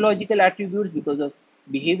psychological attributes, because of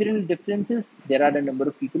behavioral differences, there are a number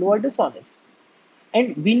of people who are dishonest.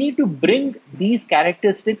 And we need to bring these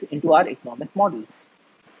characteristics into our economic models.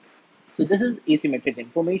 So this is asymmetric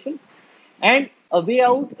information. And a way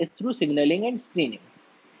out is through signaling and screening.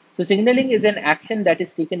 So signaling is an action that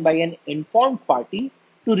is taken by an informed party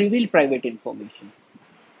to reveal private information,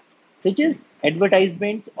 such as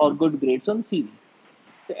advertisements or good grades on CV.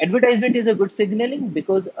 So advertisement is a good signaling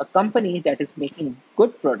because a company that is making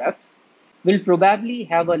good products will probably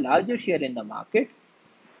have a larger share in the market,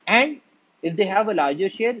 and if they have a larger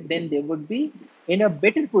share, then they would be in a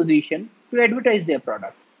better position to advertise their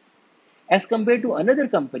products as compared to another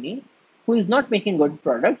company who is not making good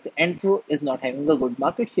products and so is not having a good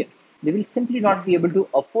market share. They will simply not be able to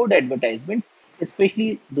afford advertisements,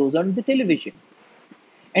 especially those on the television.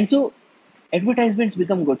 And so advertisements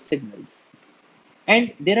become good signals.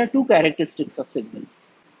 And there are two characteristics of signals.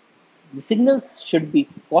 The signals should be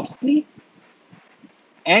costly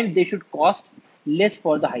and they should cost less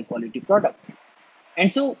for the high quality product.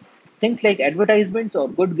 And so things like advertisements or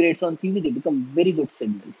good grades on CV, they become very good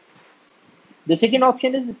signals. The second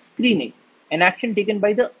option is screening, an action taken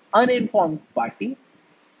by the uninformed party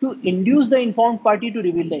to induce the informed party to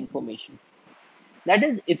reveal the information. That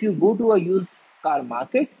is, if you go to a used car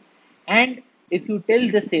market and if you tell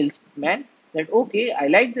the salesman that, okay, I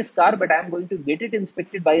like this car, but I'm going to get it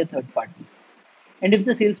inspected by a third party. And if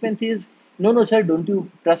the salesman says, no, no, sir, don't you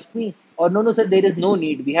trust me? Or no, no, sir, there is no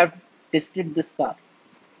need. We have tested this car.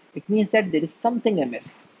 It means that there is something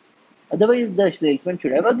amiss. Otherwise, the salesman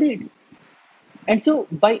should have agreed. And so,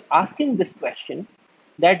 by asking this question,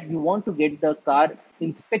 that you want to get the car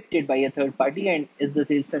inspected by a third party and is the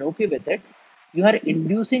salesman okay with it, you are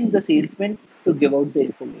inducing the salesman to give out the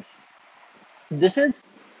information. So, this is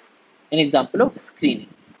an example of screening.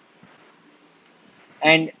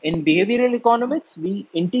 And in behavioral economics, we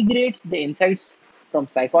integrate the insights from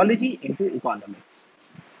psychology into economics.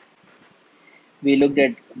 We looked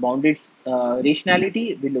at bounded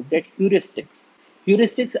rationality, we looked at heuristics.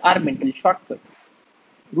 Heuristics are mental shortcuts,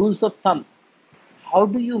 rules of thumb. How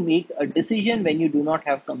do you make a decision when you do not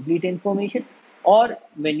have complete information or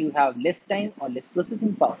when you have less time or less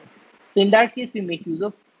processing power? So, in that case, we make use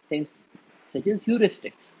of things such as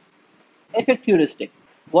heuristics. Effect heuristic,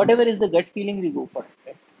 whatever is the gut feeling, we go for it.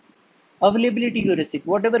 Right? Availability heuristic,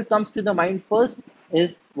 whatever comes to the mind first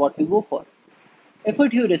is what we go for.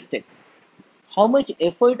 Effort heuristic, how much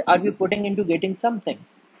effort are we putting into getting something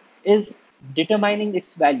is determining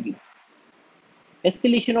its value.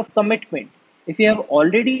 Escalation of commitment, if you have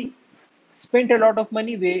already spent a lot of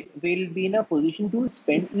money, we will be in a position to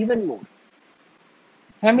spend even more.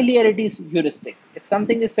 Familiarity is heuristic, if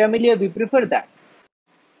something is familiar, we prefer that.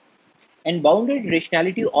 And bounded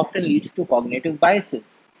rationality often leads to cognitive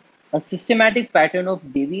biases, a systematic pattern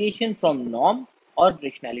of deviation from norm or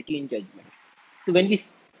rationality in judgment. So when we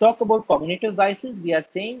talk about cognitive biases, we are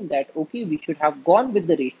saying that okay, we should have gone with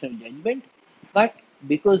the rational judgment, but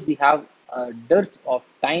because we have a dearth of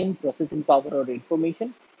time, processing power, or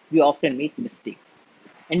information, we often make mistakes.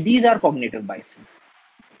 And these are cognitive biases.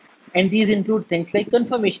 And these include things like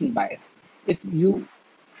confirmation bias. If you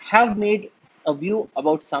have made a view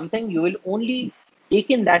about something, you will only take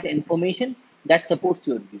in that information that supports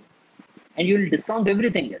your view, and you will discount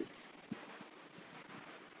everything else.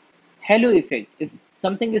 Halo effect. If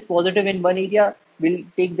something is positive in one area, we'll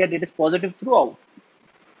take that it is positive throughout.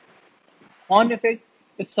 On effect,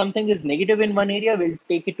 if something is negative in one area, we'll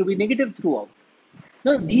take it to be negative throughout.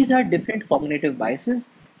 Now, these are different cognitive biases,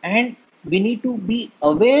 and we need to be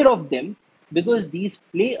aware of them because these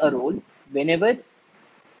play a role whenever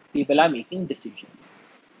people are making decisions.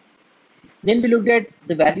 Then we looked at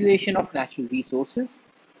the valuation of natural resources,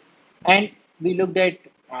 and we looked at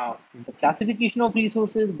the classification of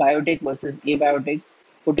resources, biotech versus abiotic,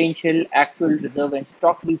 potential, actual, reserve, and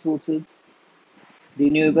stock resources,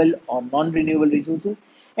 renewable or non-renewable resources,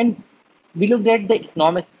 and we looked at the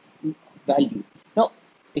economic value. Now,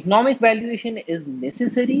 economic valuation is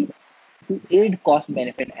necessary to aid cost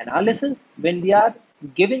benefit analysis when we are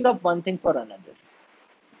giving up one thing for another,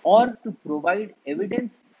 or to provide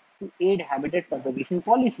evidence to aid habitat conservation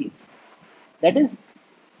policies. That is,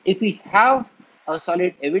 if we have a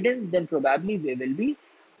solid evidence, then probably we will be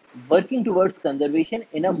working towards conservation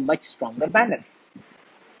in a much stronger manner,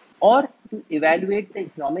 or to evaluate the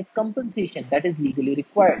economic compensation that is legally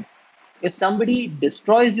required. If somebody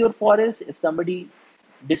destroys your forest, if somebody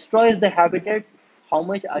destroys the habitats, how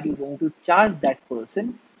much are you going to charge that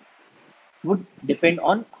person would depend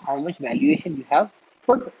on how much valuation you have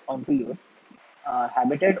put onto your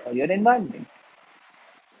habitat or your environment.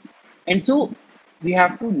 And so we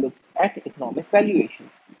have to look at economic valuation.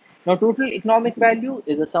 Now, total economic value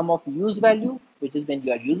is a sum of use value, which is when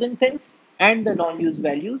you are using things, and the non-use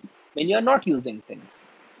values when you are not using things.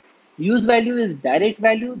 Use value is direct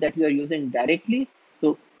value that you are using directly.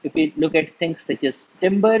 So if we look at things such as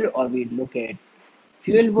timber or we look at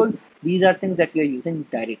fuel wood, these are things that we are using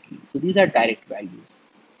directly. So these are direct values.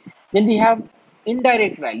 Then we have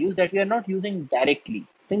indirect values that we are not using directly.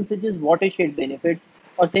 Things such as watershed benefits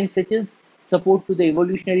or things such as support to the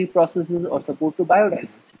evolutionary processes or support to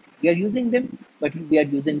biodiversity. We are using them, but we are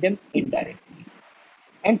using them indirectly.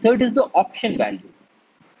 And third is the option value,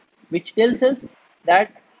 which tells us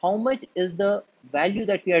that how much is the value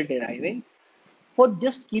that we are deriving for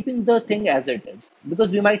just keeping the thing as it is,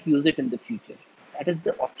 because we might use it in the future. That is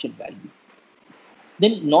the option value.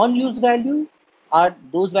 Then non-use value are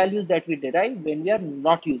those values that we derive when we are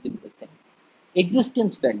not using the thing.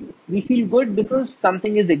 Existence value. We feel good because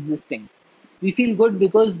something is existing. We feel good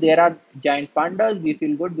because there are giant pandas. We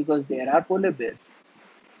feel good because there are polar bears.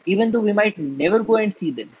 Even though we might never go and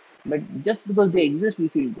see them, but just because they exist, we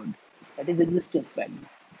feel good. That is existence value.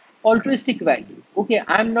 Altruistic value. Okay,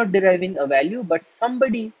 I'm not deriving a value, but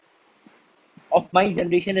somebody of my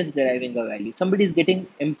generation is deriving a value. Somebody is getting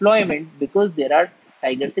employment because there are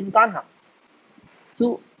tigers in Kanha.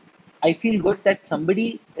 So I feel good that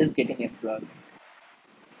somebody is getting employment.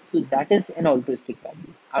 So that is an altruistic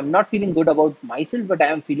value. I'm not feeling good about myself, but I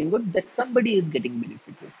am feeling good that somebody is getting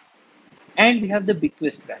benefited. And we have the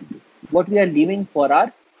bequest value, what we are leaving for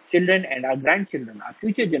our children and our grandchildren, our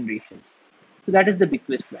future generations. So that is the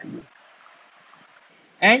bequest value.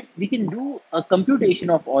 And we can do a computation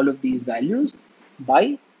of all of these values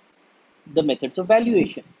by the methods of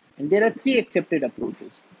valuation. And there are three accepted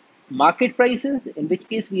approaches. Market prices, in which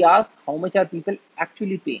case we ask how much are people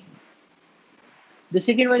actually paying. The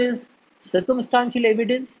second one is circumstantial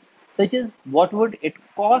evidence, such as what would it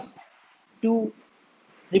cost to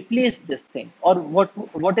replace this thing, or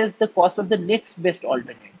what is the cost of the next best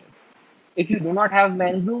alternative. If you do not have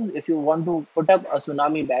mangroves, if you want to put up a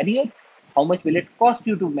tsunami barrier, how much will it cost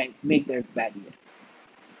you to make that barrier?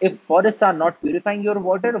 If forests are not purifying your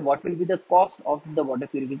water, what will be the cost of the water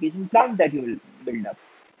purification plant that you will build up?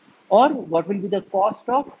 Or what will be the cost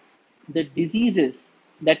of the diseases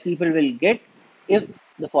that people will get if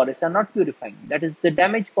the forests are not purifying? That is the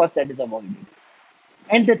damage cost that is avoided.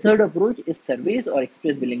 And the third approach is surveys or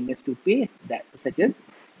express willingness to pay, that such as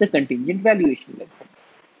the contingent valuation method.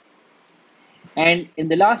 And in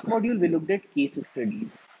the last module, we looked at case studies,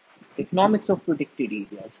 economics of protected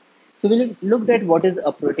areas. So we looked at what is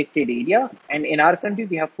a protected area. And in our country,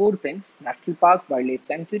 we have four things: national park, wildlife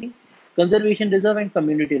sanctuary, conservation reserve, and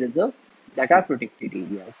community reserve that are protected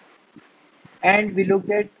areas. And we looked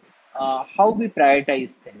at how we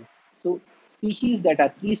prioritize things. So species that are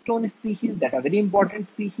keystone species, that are very important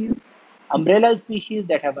species, umbrella species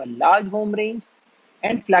that have a large home range,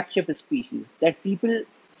 and flagship species that people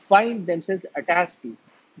find themselves attached to.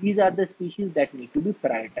 These are the species that need to be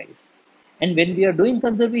prioritized. And when we are doing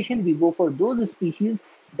conservation, we go for those species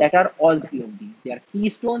that are all three of these. They are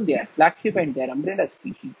keystone, they are flagship, and they are umbrella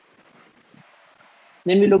species.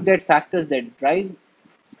 Then we looked at factors that drive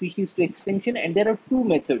species to extinction, and there are two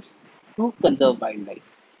methods to conserve wildlife: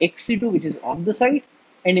 ex situ, which is off the site,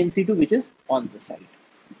 and in situ, which is on the site.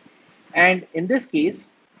 And in this case,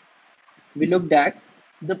 we looked at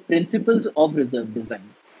the principles of reserve design.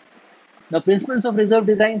 Now, principles of reserve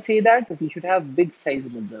design say that we should have big size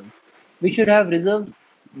reserves. We should have reserves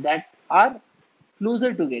that are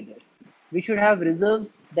closer together. We should have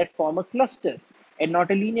reserves that form a cluster and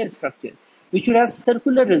not a linear structure. We should have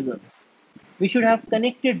circular reserves. We should have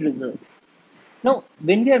connected reserves. Now,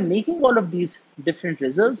 when we are making all of these different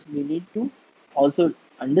reserves, we need to also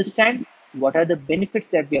understand what are the benefits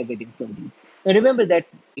that we are getting from these. Now, remember that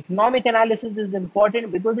economic analysis is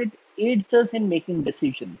important because it aids us in making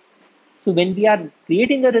decisions. So, when we are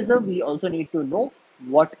creating a reserve, we also need to know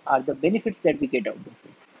what are the benefits that we get out of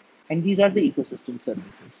it. And these are the ecosystem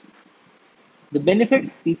services. The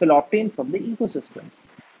benefits people obtain from the ecosystems.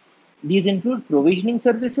 These include provisioning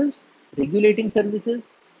services, regulating services,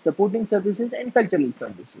 supporting services, and cultural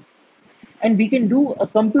services. And we can do a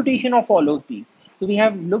computation of all of these. So we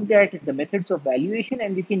have looked at the methods of valuation,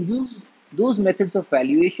 and we can use those methods of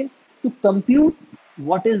valuation to compute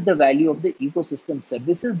what is the value of the ecosystem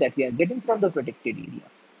services that we are getting from the protected area.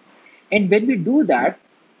 And when we do that,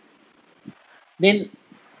 then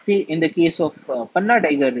say in the case of Panna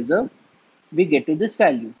Tiger Reserve, we get to this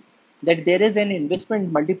value that there is an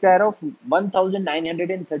investment multiplier of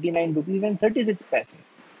 1939 rupees and 36 paise.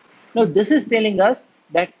 Now, this is telling us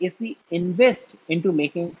that if we invest into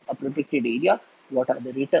making a protected area, what are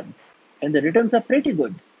the returns? And the returns are pretty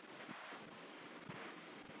good.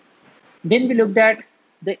 Then we looked at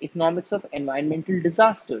the economics of environmental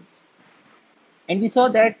disasters. And we saw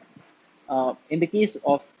that in the case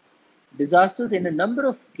of disasters, in a number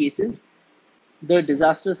of cases, the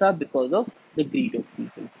disasters are because of the greed of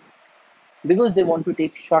people, because they want to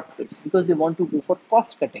take shortcuts, because they want to go for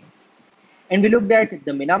cost cuttings. And we looked at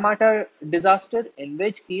the Minamata disaster, in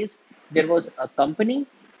which case there was a company,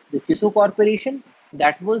 the Kiso Corporation,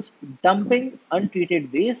 that was dumping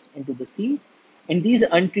untreated waste into the sea. And these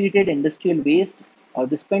untreated industrial waste or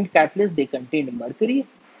the spent catalyst, they contained mercury.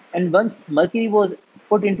 And once mercury was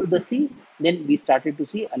put into the sea, then we started to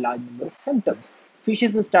see a large number of symptoms.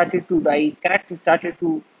 Fishes started to die, cats started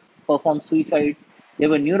to perform suicides. There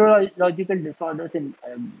were neurological disorders in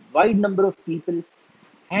a wide number of people.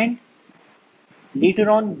 And later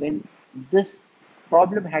on, when this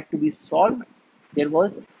problem had to be solved, there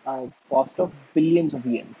was a cost of billions of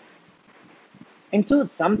yens. And so,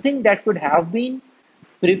 something that could have been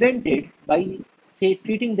prevented by, say,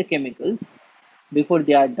 treating the chemicals before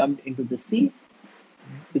they are dumped into the sea,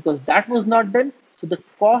 because that was not done. So, the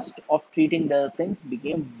cost of treating the things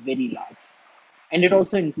became very large. And it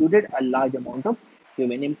also included a large amount of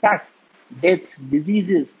human impacts, deaths,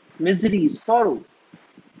 diseases, misery, sorrow.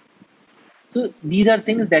 So these are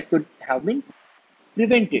things that could have been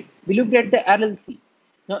prevented. We looked at the RLC.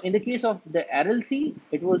 Now, in the case of the RLC,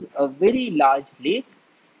 it was a very large lake,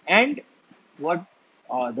 and what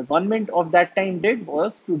the government of that time did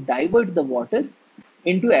was to divert the water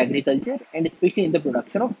into agriculture and especially in the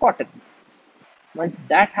production of cotton. Once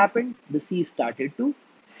that happened, the sea started to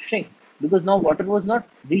shrink because now water was not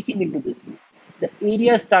reaching into the sea. The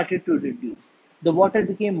area started to reduce. The water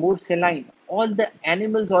became more saline. All the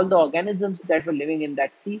animals, all the organisms that were living in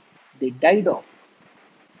that sea, they died off.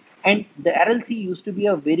 And the RLC used to be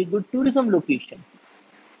a very good tourism location.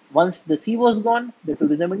 Once the sea was gone, the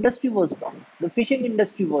tourism industry was gone, the fishing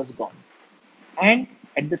industry was gone. And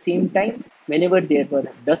at the same time, whenever there were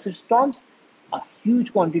dust storms, a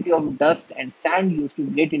huge quantity of dust and sand used to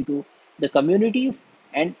get into the communities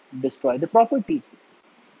and destroy the property.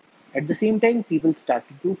 At the same time, people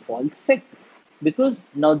started to fall sick because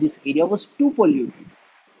now this area was too polluted.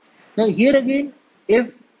 Now, here again,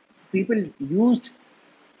 if people used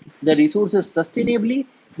the resources sustainably,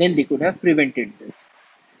 then they could have prevented this.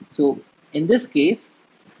 So, in this case,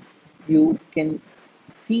 you can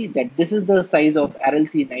see that this is the size of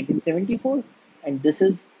RLC in 1974 and this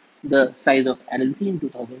is the size of RLC in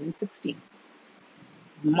 2016.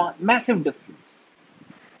 Massive difference.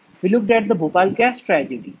 We looked at the Bhopal gas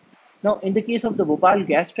tragedy. Now, in the case of the Bhopal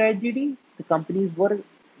gas tragedy, the companies were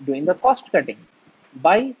doing the cost cutting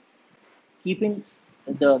by keeping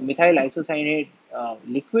the methyl isocyanate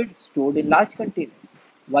liquid stored in large containers.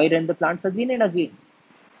 Why run the plants again and again?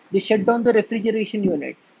 They shut down the refrigeration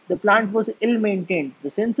unit. The plant was ill maintained. The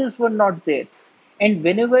sensors were not there. And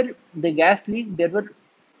whenever the gas leaked, there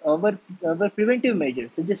were preventive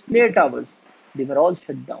measures such as flare towers. They were all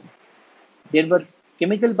shut down. There were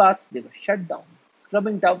chemical baths, they were shut down.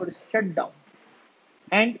 Scrubbing towers shut down.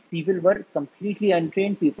 And people were completely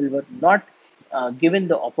untrained. People were not given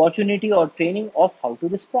the opportunity or training of how to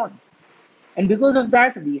respond. And because of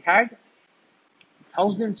that, we had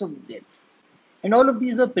thousands of deaths. And all of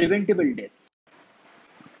these were preventable deaths.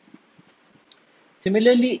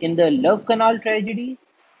 Similarly, in the Love Canal tragedy,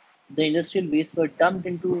 the industrial waste were dumped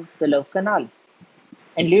into the Love Canal.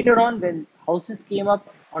 And later on, when houses came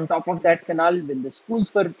up on top of that canal, when the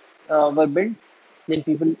schools were built, then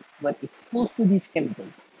people were exposed to these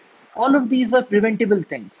chemicals. All of these were preventable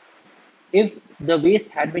things. If the waste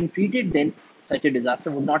had been treated, then such a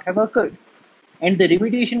disaster would not have occurred. And the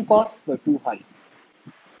remediation costs were too high.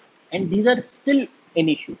 And these are still an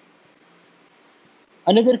issue.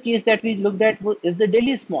 Another case that we looked at is the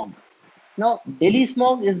Delhi smog. Now, Delhi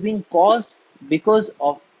smog is being caused because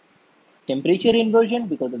of temperature inversion,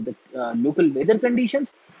 because of the local weather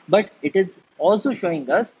conditions, but it is also showing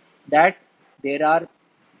us that there are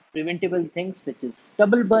preventable things such as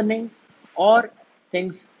stubble burning or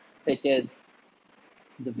things such as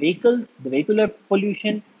the vehicles, the vehicular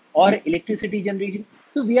pollution, or electricity generation.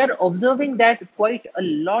 So we are observing that quite a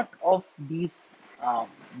lot of these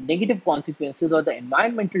negative consequences or the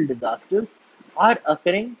environmental disasters are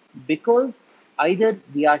occurring because either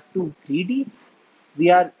we are too greedy,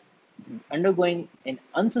 we are undergoing an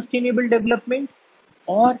unsustainable development,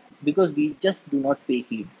 or because we just do not pay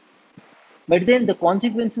heed. But then the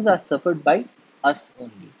consequences are suffered by us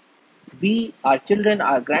only. We, our children,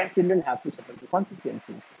 our grandchildren have to suffer the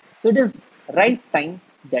consequences. So it is right time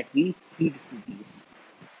that we heed to these.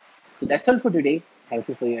 So that's all for today. Thank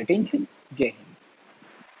you for your attention. Jai Hind.